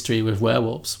long history with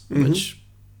werewolves, which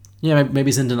maybe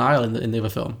he's in denial in the other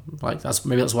film. Like that's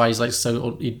why he's like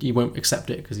so he won't accept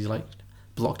it because he's like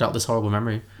blocked out this horrible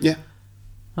memory. Yeah.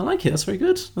 I like it. That's very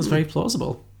good. That's very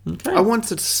plausible. Okay. I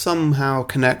wanted to somehow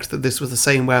connect that this was the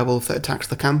same werewolf that attacks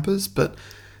the campers, but I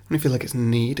don't feel like it's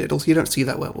needed. Also, you don't see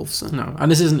that werewolf, so... No,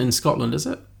 and this isn't in Scotland, is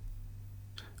it?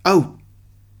 Oh.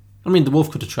 I mean, the wolf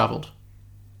could have travelled.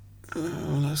 Well,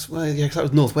 yeah, because that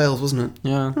was North Wales, wasn't it?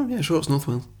 Yeah. Oh, yeah, sure, it's North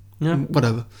Wales. Yeah.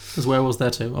 Whatever. There's werewolves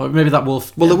there too. Or maybe that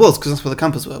wolf... Well, there was, because that's where the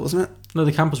campers were, wasn't it? No,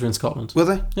 the campers were in Scotland. Were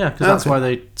they? Yeah, because that's why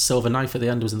the silver knife at the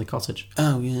end was in the cottage.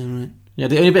 Oh, yeah, right. Yeah,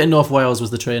 the only bit in North Wales was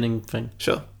the training thing.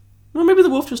 Sure. Well, maybe the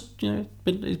wolf just,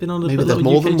 he's been on the... Maybe there's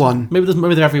more than one. Maybe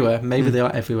they're everywhere. Maybe they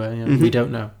are everywhere. Yeah. We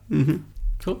don't know. Mm-hmm.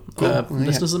 Cool. yeah.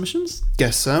 Listener submissions?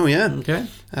 Guess so, yeah. Okay.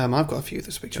 I've got a few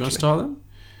this week, Do you want to actually. start them?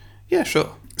 Yeah,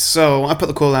 sure. So I put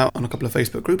the call out on a couple of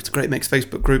Facebook groups, Great Mix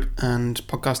Facebook group and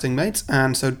Podcasting Mates,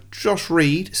 and so Josh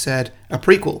Reed said, a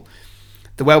prequel.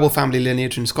 The werewolf family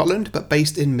lineage in Scotland, but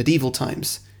based in medieval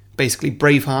times. Basically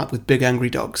Braveheart with big angry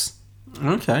dogs.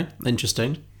 Okay,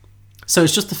 interesting. So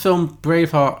it's just the film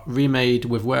Braveheart remade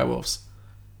with werewolves?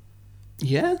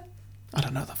 Yeah? I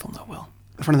don't know that film that well.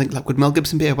 I'm trying to think, like, would Mel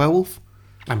Gibson be a werewolf?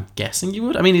 I'm guessing you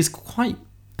would. I mean, he's quite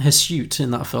hirsute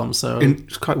in that film, so...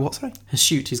 It's quite what, sorry?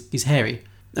 Hirsute, he's hairy.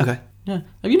 Okay. Yeah.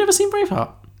 Have you never seen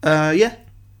Braveheart? Yeah.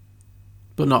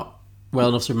 But not well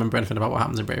enough to remember anything about what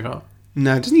happens in Braveheart?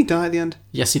 No, doesn't he die at the end?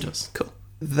 Yes, he does. Cool.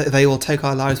 They will take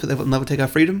our lives, but they will never take our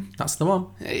freedom? That's the one.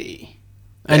 Hey.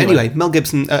 Anyway, Mel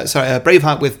Gibson,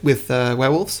 Braveheart with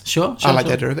werewolves. Sure. I like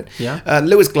the idea of it. Yeah.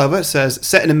 Lewis Glover says,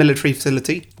 set in a military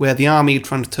facility where the army are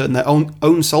trying to turn their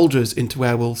own soldiers into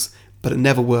werewolves, but it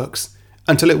never works.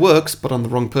 Until it works, but on the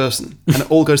wrong person. And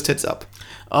it all goes tits up.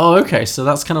 Oh, okay. So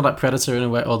that's kind of like Predator in a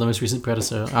way, or the most recent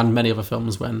Predator, and many other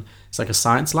films when it's like a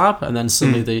science lab, and then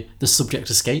suddenly the subject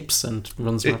escapes and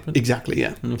runs rapid. Exactly,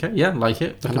 yeah. Okay, yeah, like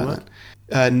it. I like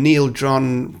that. Neil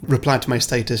John replied to my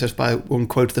status just by one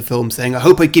quote of the film saying, I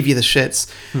hope I give you the shits.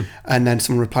 And then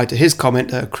someone replied to his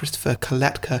comment, Christopher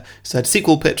Koletka said,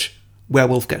 sequel pitch,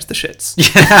 werewolf gets the shits.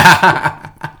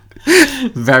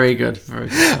 Very good. Very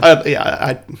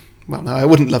good. Well, no, I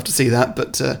wouldn't love to see that,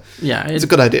 but it's a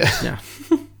good idea. Yeah.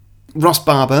 Ross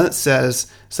Barber says,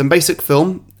 same basic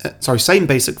film,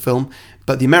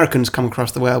 but the Americans come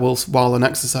across the werewolves while on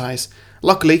exercise.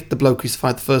 Luckily, the bloke who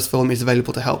survived the first film is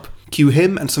available to help. Cue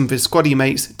him and some of his squaddy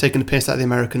mates taking a piss out of the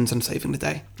Americans and saving the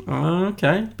day.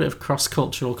 Okay, bit of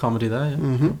cross-cultural comedy there. Yeah.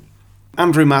 Mm-hmm.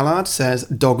 Andrew Mallard says,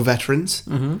 dog veterans.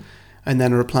 Mm-hmm. And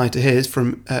then a reply to his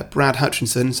from Brad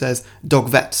Hutchinson says, dog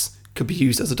vets could be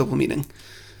used as a double meaning.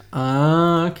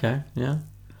 Okay, yeah.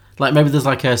 Like maybe there's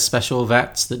like a special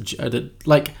vets that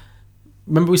like.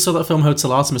 Remember we saw that film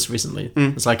Hotel Artemis recently?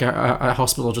 It's like a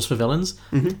hospital just for villains.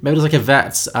 Mm-hmm. Maybe there's like a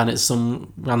vet and it's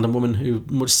some random woman who,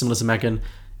 much similar to Megan,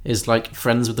 is like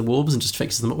friends with the wolves and just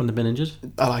fixes them up when they've been injured.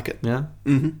 I like it. Yeah.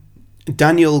 Mm-hmm.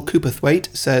 Daniel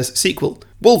Cooperthwaite says, sequel,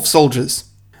 Wolf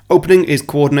Soldiers. Opening is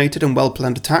coordinated and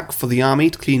well-planned attack for the army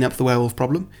to clean up the werewolf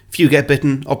problem. Few get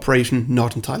bitten, operation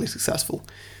not entirely successful.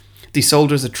 These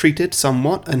soldiers are treated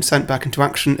somewhat and sent back into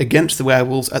action against the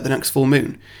werewolves at the next full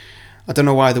moon. I don't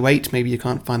know why the wait, maybe you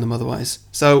can't find them otherwise.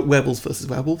 So, werewolves versus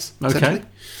werewolves, okay.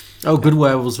 Oh, good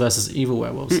werewolves versus evil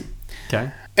werewolves.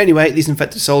 Okay. Anyway, these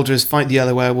infected soldiers fight the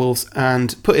other werewolves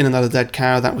and put in another dead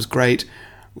cow. That was great.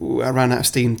 Ooh, I ran out of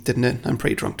steam, didn't it? I'm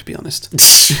pretty drunk, to be honest.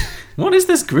 What is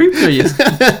this group for you?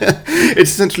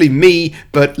 It's essentially me,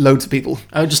 but loads of people.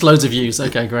 Oh, just loads of views.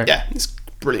 Okay, great. Yeah, it's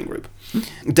a brilliant group.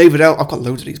 David I've got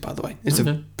loads of these, by the way. It's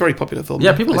a very popular film.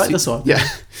 Yeah, people like this one. Yeah.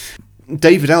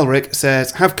 David Elric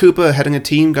says, have Cooper heading a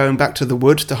team going back to the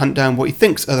wood to hunt down what he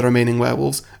thinks are the remaining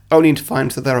werewolves, only to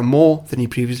find that there are more than he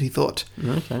previously thought.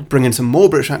 Okay. Bring in some more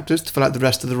British actors to fill out the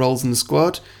rest of the roles in the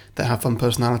squad that have fun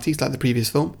personalities like the previous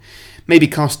film. Maybe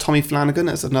cast Tommy Flanagan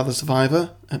as another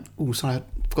survivor. Sorry, I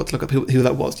forgot to look up who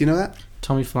that was. Do you know that?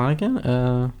 Tommy Flanagan?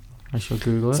 I shall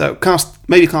Google it. So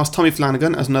maybe cast Tommy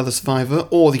Flanagan as another survivor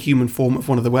or the human form of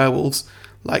one of the werewolves,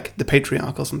 like the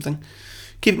Patriarch or something.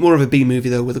 Keep it more of a B movie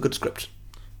though with a good script.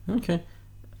 Okay.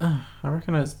 I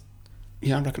recognise...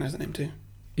 Yeah, I recognise that name too.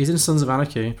 He's in Sons of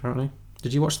Anarchy, apparently.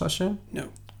 Did you watch that show? No.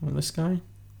 Well, this guy?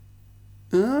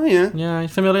 Oh, yeah. Yeah,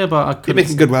 he's familiar, but I couldn't... He'd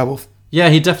make a good werewolf. Yeah,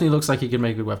 he definitely looks like he could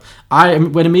make a good werewolf.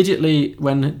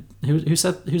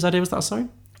 Whose idea was that, sorry?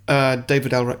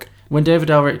 David Elric. When David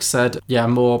Elric said,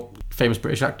 more famous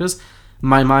British actors,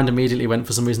 my mind immediately went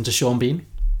for some reason to Sean Bean.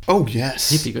 Oh,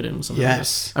 yes. He'd be good in something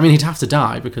yes. like that. I mean, he'd have to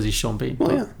die because he's Sean Bean.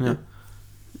 Well, yeah.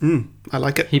 I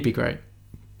like it. He'd be great.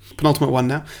 Penultimate one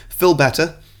now. Phil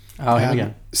Better. Oh, here we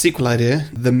go. Sequel idea.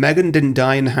 The Megan didn't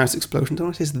die in a house explosion. Don't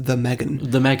I say it's the Megan?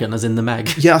 The Megan, as in the Meg.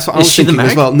 Yeah, that's what I was thinking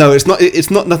as well. No, it's not.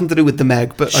 It's not nothing to do with the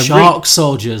Meg. But Shark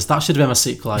Soldiers. That should have been my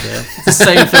sequel idea. It's the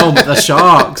same film, but they're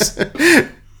sharks.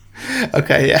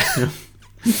 Okay, yeah.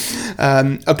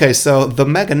 Okay, so the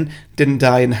Megan didn't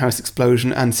die in the house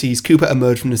explosion and sees Cooper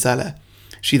emerge from the cellar.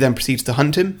 She then proceeds to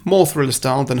hunt him, more thriller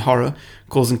style than horror,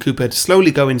 causing Cooper to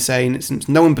slowly go insane since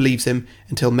no one believes him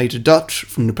until Major Dutch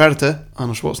from The Predator,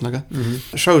 Arnold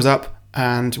Schwarzenegger, shows up,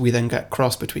 and we then get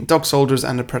crossed between dog soldiers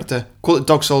and the Predator. Call it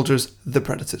Dog Soldiers, The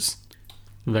Predators.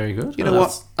 Very good. You know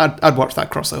what? I'd watch that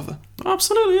crossover.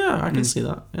 Absolutely, yeah. I can see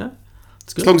that, yeah.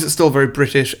 It's good. As long as it's still very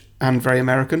British and very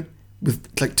American, with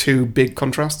like two big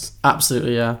contrasts.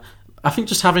 Absolutely, yeah. I think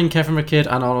just having Kevin McKidd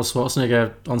and Arnold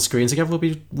Schwarzenegger on screen together would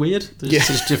be weird. They're just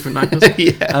such different actors.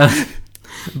 Yeah.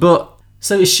 But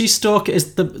so is she is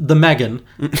the Megan?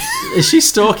 Is she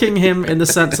stalking him in the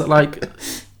sense that like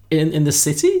in the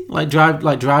city, like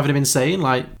driving him insane,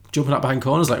 like jumping up behind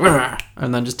corners, like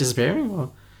and then just disappearing?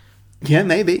 Or? Yeah,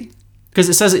 maybe. Because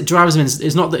it says it drives him.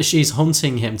 It's not that she's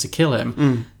hunting him to kill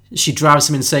him. She drives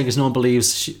him insane because no one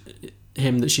believes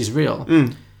him that she's real.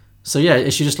 So yeah,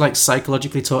 is she just like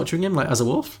psychologically torturing him, like as a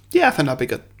wolf? Yeah, I think that'd be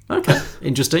good. Okay,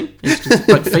 interesting.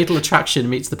 Like Fatal Attraction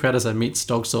meets The Predator meets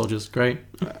Dog Soldiers. Great.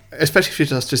 Especially if she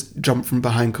does just jump from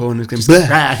behind corners. Going,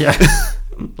 yeah.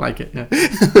 Like it, yeah.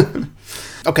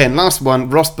 Okay, and last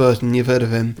one, Ross Burton. You've heard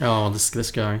of him. Oh,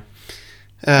 this guy.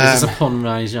 Is this a pun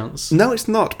by any chance? No, it's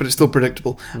not, but it's still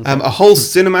predictable. Okay. A whole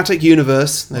cinematic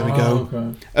universe, there we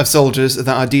go, of soldiers that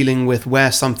are dealing with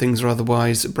where-somethings or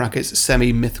otherwise, brackets,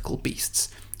 semi-mythical beasts,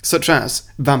 such as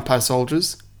vampire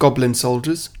soldiers, goblin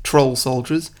soldiers, troll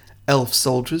soldiers, elf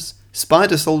soldiers,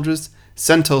 spider soldiers,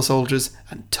 centaur soldiers,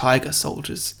 and tiger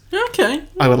soldiers. Okay.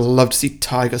 I would love to see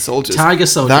tiger soldiers. Tiger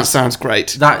soldiers. That sounds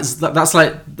great. That's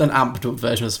like an amped up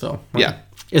version of this film. Right? Yeah.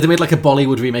 If they made like a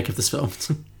Bollywood remake of this film.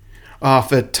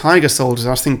 For tiger soldiers, I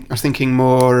was thinking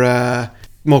more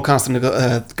casting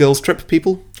the girls trip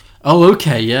people. Oh,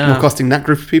 okay, yeah. More casting that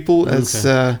group of people as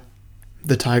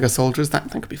the tiger soldiers.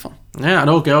 That could be fun. Yeah, an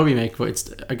all-girl remake, but it's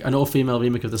an all-female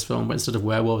remake of this film, but instead of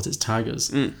werewolves, it's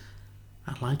tigers. I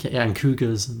like it, yeah, and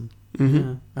cougars. And,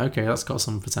 yeah. Okay, that's got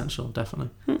some potential,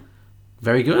 definitely.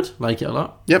 Very good, like it a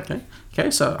lot. Yep. Okay,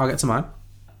 so I'll get to mine.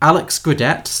 Alex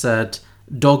Gradette said,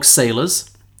 Dog Sailors.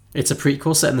 It's a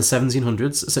prequel set in the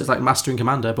 1700s, so it's like Master and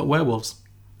Commander, but werewolves.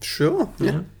 Sure,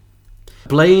 yeah.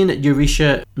 Blaine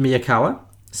Yurisha Miyakawa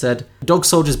said, Dog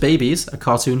Soldiers Babies, a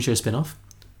cartoon show spin-off.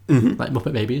 Like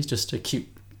Muppet Babies, just a cute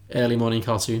early morning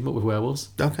cartoon, but with werewolves.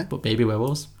 Okay. But baby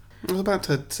werewolves. I was about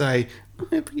to say,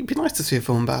 it'd be nice to see a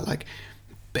film about, like,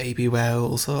 baby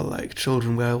werewolves or, like,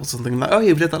 children werewolves or something like that. Oh,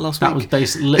 yeah, we did that last week. That was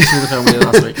based literally the film we did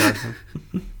last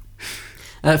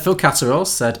week. Phil Catterall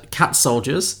said, Cat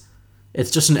Soldiers. It's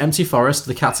just an empty forest.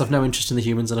 The cats have no interest in the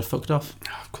humans and are fucked off.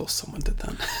 Oh, of course someone did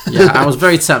that. Yeah, I was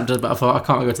very tempted, but I thought I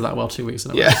can't go to that well 2 weeks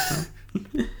in a row.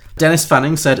 Yeah. Dennis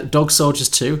Fanning said, Dog Soldiers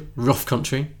 2, Rough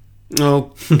Country.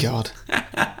 Oh, God.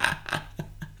 I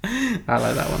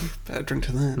like that one. Better drink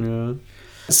to that. Yeah.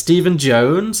 Stephen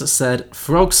Jones said,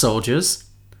 Frog Soldiers.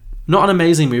 Not an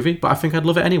amazing movie, but I think I'd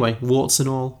love it anyway. Warts and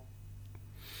all.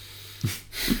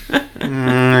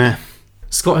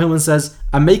 Scott Hillman says,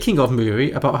 a making-of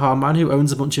movie about how a man who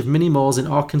owns a bunch of mini malls in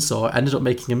Arkansas ended up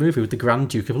making a movie with the Grand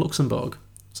Duke of Luxembourg.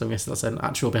 So I guess that's an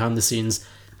actual behind-the-scenes,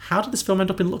 how did this film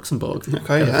end up in Luxembourg?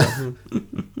 Okay, yeah.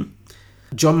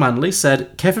 John Manley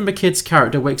said, Kevin McKidd's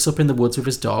character wakes up in the woods with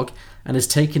his dog and is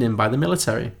taken in by the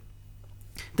military.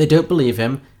 They don't believe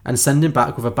him and send him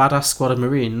back with a badass squad of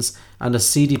Marines and a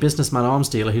seedy businessman arms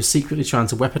dealer who's secretly trying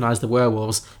to weaponize the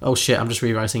werewolves. Oh shit, I'm just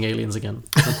rewriting Aliens again.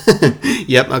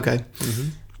 Yep, okay.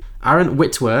 Aaron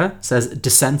Whitwer says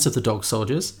Descent of the Dog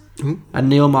Soldiers. And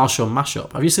Neil Marshall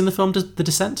Mashup. Have you seen the film The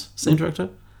Descent? Same director?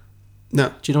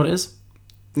 No. Do you know what it is?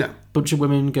 No. Bunch of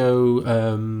women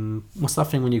go, what's that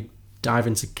thing when you dive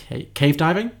into cave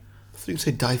diving? I thought you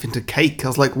said dive into cake. I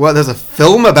was like, what, there's a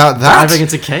film about that? Diving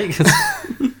into cake?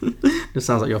 This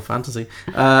sounds like your fantasy.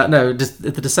 No,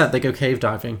 The Descent, they go cave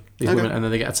diving, these women, and then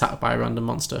they get attacked by a random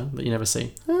monster that you never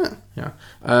see.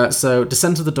 Yeah. So,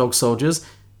 Descent of the Dog Soldiers,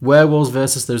 werewolves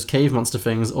versus those cave monster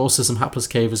things, also some hapless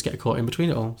cavers get caught in between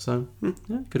it all. So,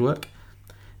 yeah, good work.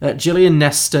 Gillian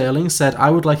Ness Sterling said,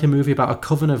 I would like a movie about a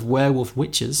coven of werewolf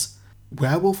witches.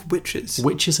 Werewolf witches?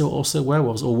 Witches who are also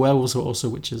werewolves, or werewolves who are also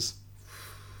witches.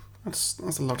 That's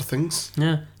a lot of things.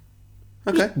 Yeah.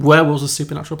 Okay. Werewolves with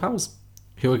supernatural powers.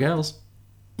 Who are girls?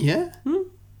 Yeah. I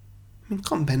mean,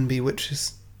 can't men be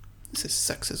witches? This is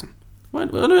sexism. Well,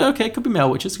 no, okay, it could be male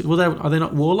witches. Well, are they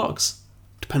not warlocks?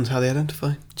 Depends how they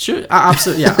identify. Sure,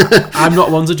 absolutely, yeah. I'm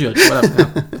not one to judge.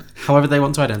 Whatever. Yeah. However they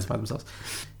want to identify themselves.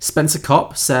 Spencer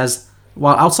Kopp says,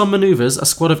 while out on manoeuvres, a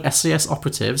squad of SAS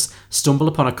operatives stumble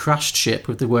upon a crashed ship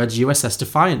with the words USS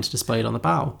Defiant displayed on the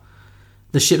bow.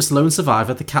 The ship's lone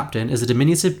survivor, the captain, is a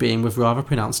diminutive being with rather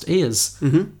pronounced ears.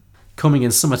 coming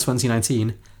in summer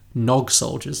 2019, Nog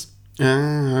Soldiers.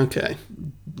 Okay.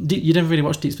 You didn't really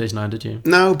watch Deep Space Nine, did you?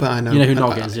 No, but I know. You know who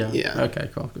Nog is, yeah?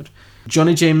 Okay, cool, good.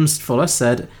 Johnny James Fuller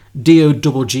said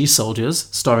D.O.G.G. Soldiers,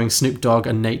 starring Snoop Dogg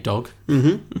and Nate Dogg.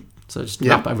 Mm-hmm. So just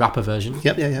a rapper version.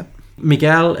 Yep.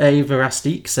 Miguel A.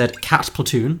 Verastique said Cat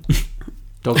Platoon.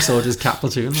 Dog Soldiers, Cat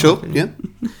Platoon. Sure, Okay. yeah.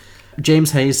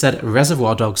 James Hayes said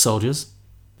Reservoir Dog Soldiers.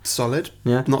 Solid.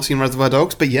 Yeah. Not seen Reservoir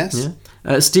Dogs, but yes.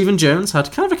 Yeah. Stephen Jones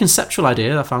had kind of a conceptual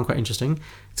idea that I found quite interesting.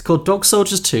 It's called Dog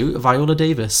Soldiers 2, Viola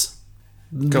Davis.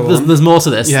 There's more to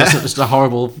this. Yeah. That's just a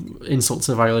horrible insult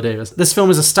to Viola Davis. This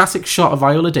film is a static shot of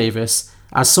Viola Davis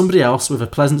as somebody else with a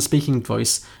pleasant speaking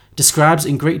voice describes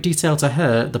in great detail to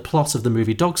her the plot of the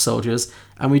movie Dog Soldiers,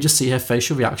 and we just see her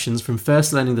facial reactions from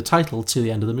first learning the title to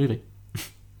the end of the movie.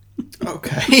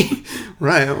 Okay.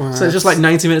 Right. Well, So it's just like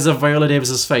 90 minutes of Viola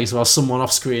Davis's face while someone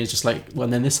off screen is just like, well,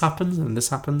 then this happens, and this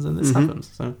happens, and this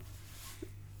happens. So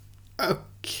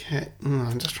okay.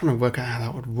 I'm just trying to work out how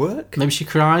that would work. maybe she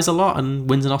cries a lot and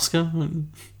wins an Oscar. Would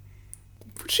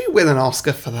she win an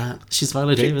Oscar for that? She's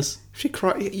Viola Davis. She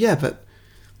cry. Yeah, but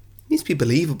it needs to be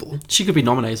believable. She could be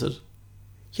nominated.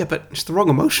 Yeah, but it's the wrong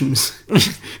emotions. There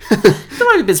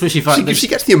might be bits where If she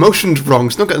gets the emotions wrong,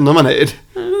 she's not getting nominated.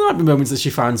 There might be moments that she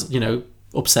finds,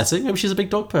 upsetting. Maybe she's a big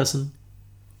dog person.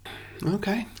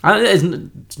 Okay.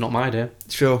 It's not my idea.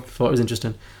 Sure. Thought it was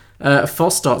interesting.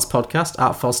 False Starts Podcast,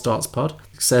 at False Starts Pod,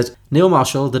 said Neil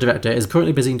Marshall, the director, is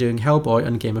currently busy doing Hellboy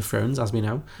and Game of Thrones, as we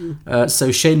know.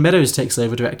 So Shane Meadows takes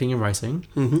over directing and writing.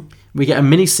 Mm-hmm. We get a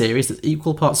mini-series that's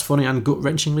equal parts funny and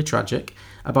gut-wrenchingly tragic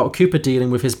about Cooper dealing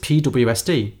with his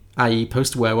PWSD, i.e.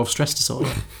 post-werewolf stress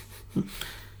disorder.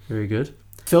 Very good.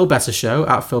 Phil Better Show,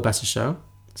 at Phil Better Show,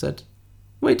 said,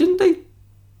 wait, didn't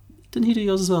he do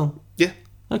yours as well? Yeah.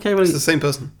 Okay, well... It's the same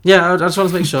person. Yeah, I just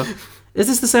wanted to make sure. Is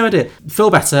this the same idea?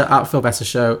 Phil Better, at Phil Better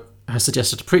Show, has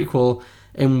suggested a prequel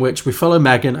in which we follow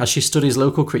Megan as she studies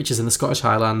local creatures in the Scottish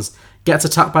Highlands, gets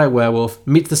attacked by a werewolf,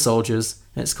 meets the soldiers,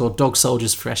 and it's called Dog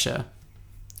Soldiers Fresh Air.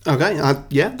 Okay,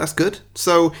 yeah, that's good.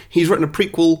 So he's written a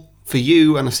prequel for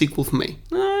you and a sequel for me.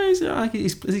 Is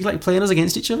he like playing us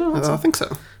against each other? I think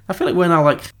so. I feel like we're now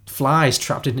like flies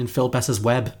trapped in Phil Better's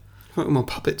web. More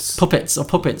puppets. Puppets,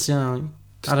 yeah.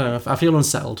 I don't know. I feel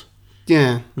unsettled.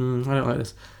 Yeah. I don't like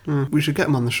this. We should get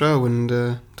him on the show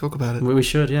and talk about it. We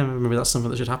should, yeah. Maybe that's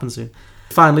something that should happen soon.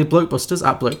 Finally, Blokebusters,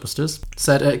 at Blokebusters,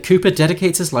 said Cooper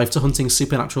dedicates his life to hunting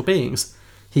supernatural beings.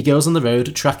 He goes on the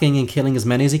road, tracking and killing as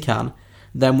many as he can.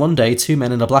 Then one day, two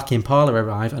men in a black Impala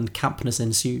arrive and campness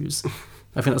ensues.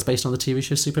 I think that's based on the TV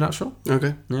show Supernatural.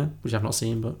 Okay. Yeah, which I've not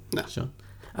seen, but no. Sure.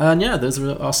 And yeah, those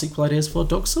are our sequel ideas for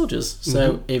Dog Soldiers.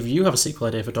 So if you have a sequel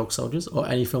idea for Dog Soldiers or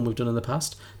any film we've done in the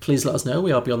past, please let us know.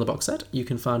 We are Beyond the Box Set. You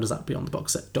can find us at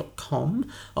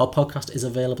beyondtheboxset.com. Our podcast is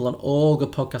available on all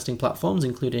good podcasting platforms,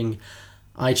 including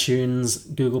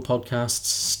iTunes, Google Podcasts,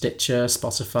 Stitcher,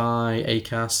 Spotify,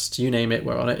 Acast, you name it,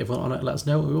 we're on it. If we're on it, let us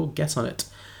know. We will get on it.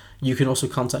 You can also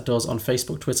contact us on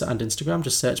Facebook, Twitter and Instagram.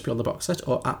 Just search Beyond the Box Set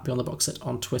or at Beyond the Box Set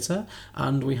on Twitter.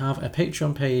 And we have a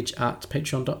Patreon page at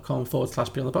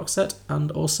patreon.com/Beyond the Box Set,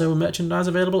 and also merchandise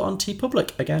available on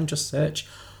TeePublic. Again, just search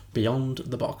Beyond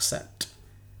the Box Set.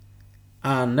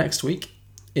 And next week,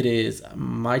 it is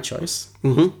my choice.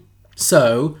 Mm-hmm.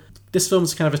 So, this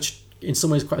film's kind of, in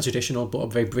some ways, quite a traditional but a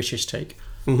very British take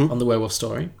on the werewolf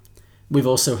story. We've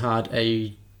also had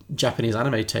a Japanese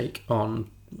anime take on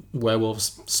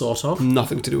werewolves, sort of.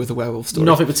 Nothing to do with the werewolf story.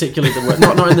 Nothing particularly.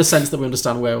 Not in the sense that we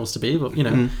understand werewolves to be, but you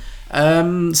know.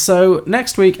 So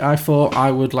next week, I thought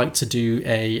I would like to do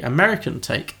a American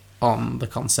take on the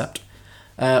concept.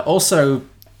 Also,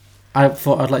 I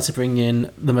thought I'd like to bring in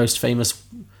the most famous.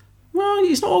 Well,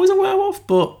 he's not always a werewolf,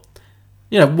 but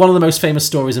you know, one of the most famous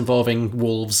stories involving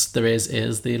wolves there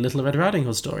is the Little Red Riding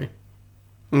Hood story.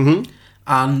 Mm-hmm.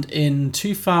 And in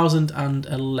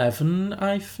 2011,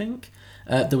 I think.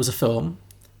 There was a film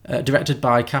directed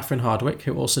by Catherine Hardwicke,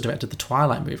 who also directed the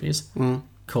Twilight movies,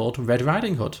 called Red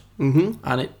Riding Hood. Mm-hmm.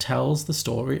 And it tells the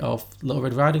story of Little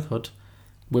Red Riding Hood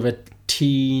with a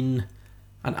teen,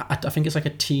 and I think it's like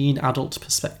a teen adult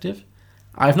perspective.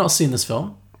 I have not seen this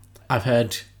film. I've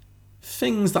heard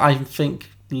things that I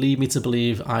think lead me to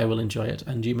believe I will enjoy it,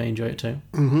 and you may enjoy it too.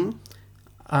 Mm-hmm.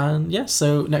 And yeah,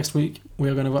 so next week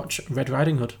we're going to watch Red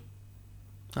Riding Hood.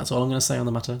 That's all I'm going to say on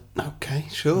the matter. Okay,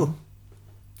 sure.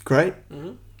 Great.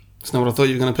 It's not what I thought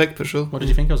you were going to pick, but sure. What did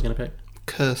you think I was going to pick?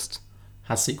 Cursed.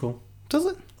 Has sequel. Does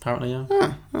it? Apparently, yeah.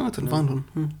 I didn't find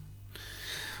one.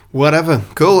 Whatever.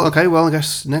 Cool. Okay, well, I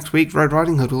guess next week, Red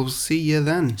Riding Hood. We'll see you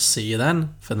then. See you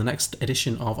then for the next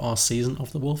edition of our Season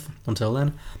of the Wolf. Until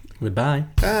then, goodbye.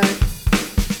 Bye.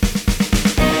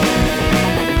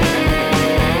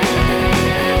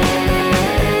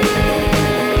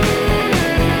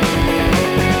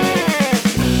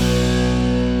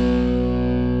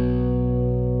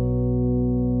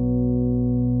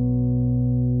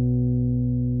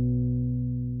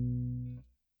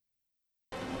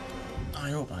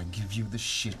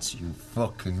 shits, you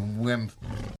fucking wimp.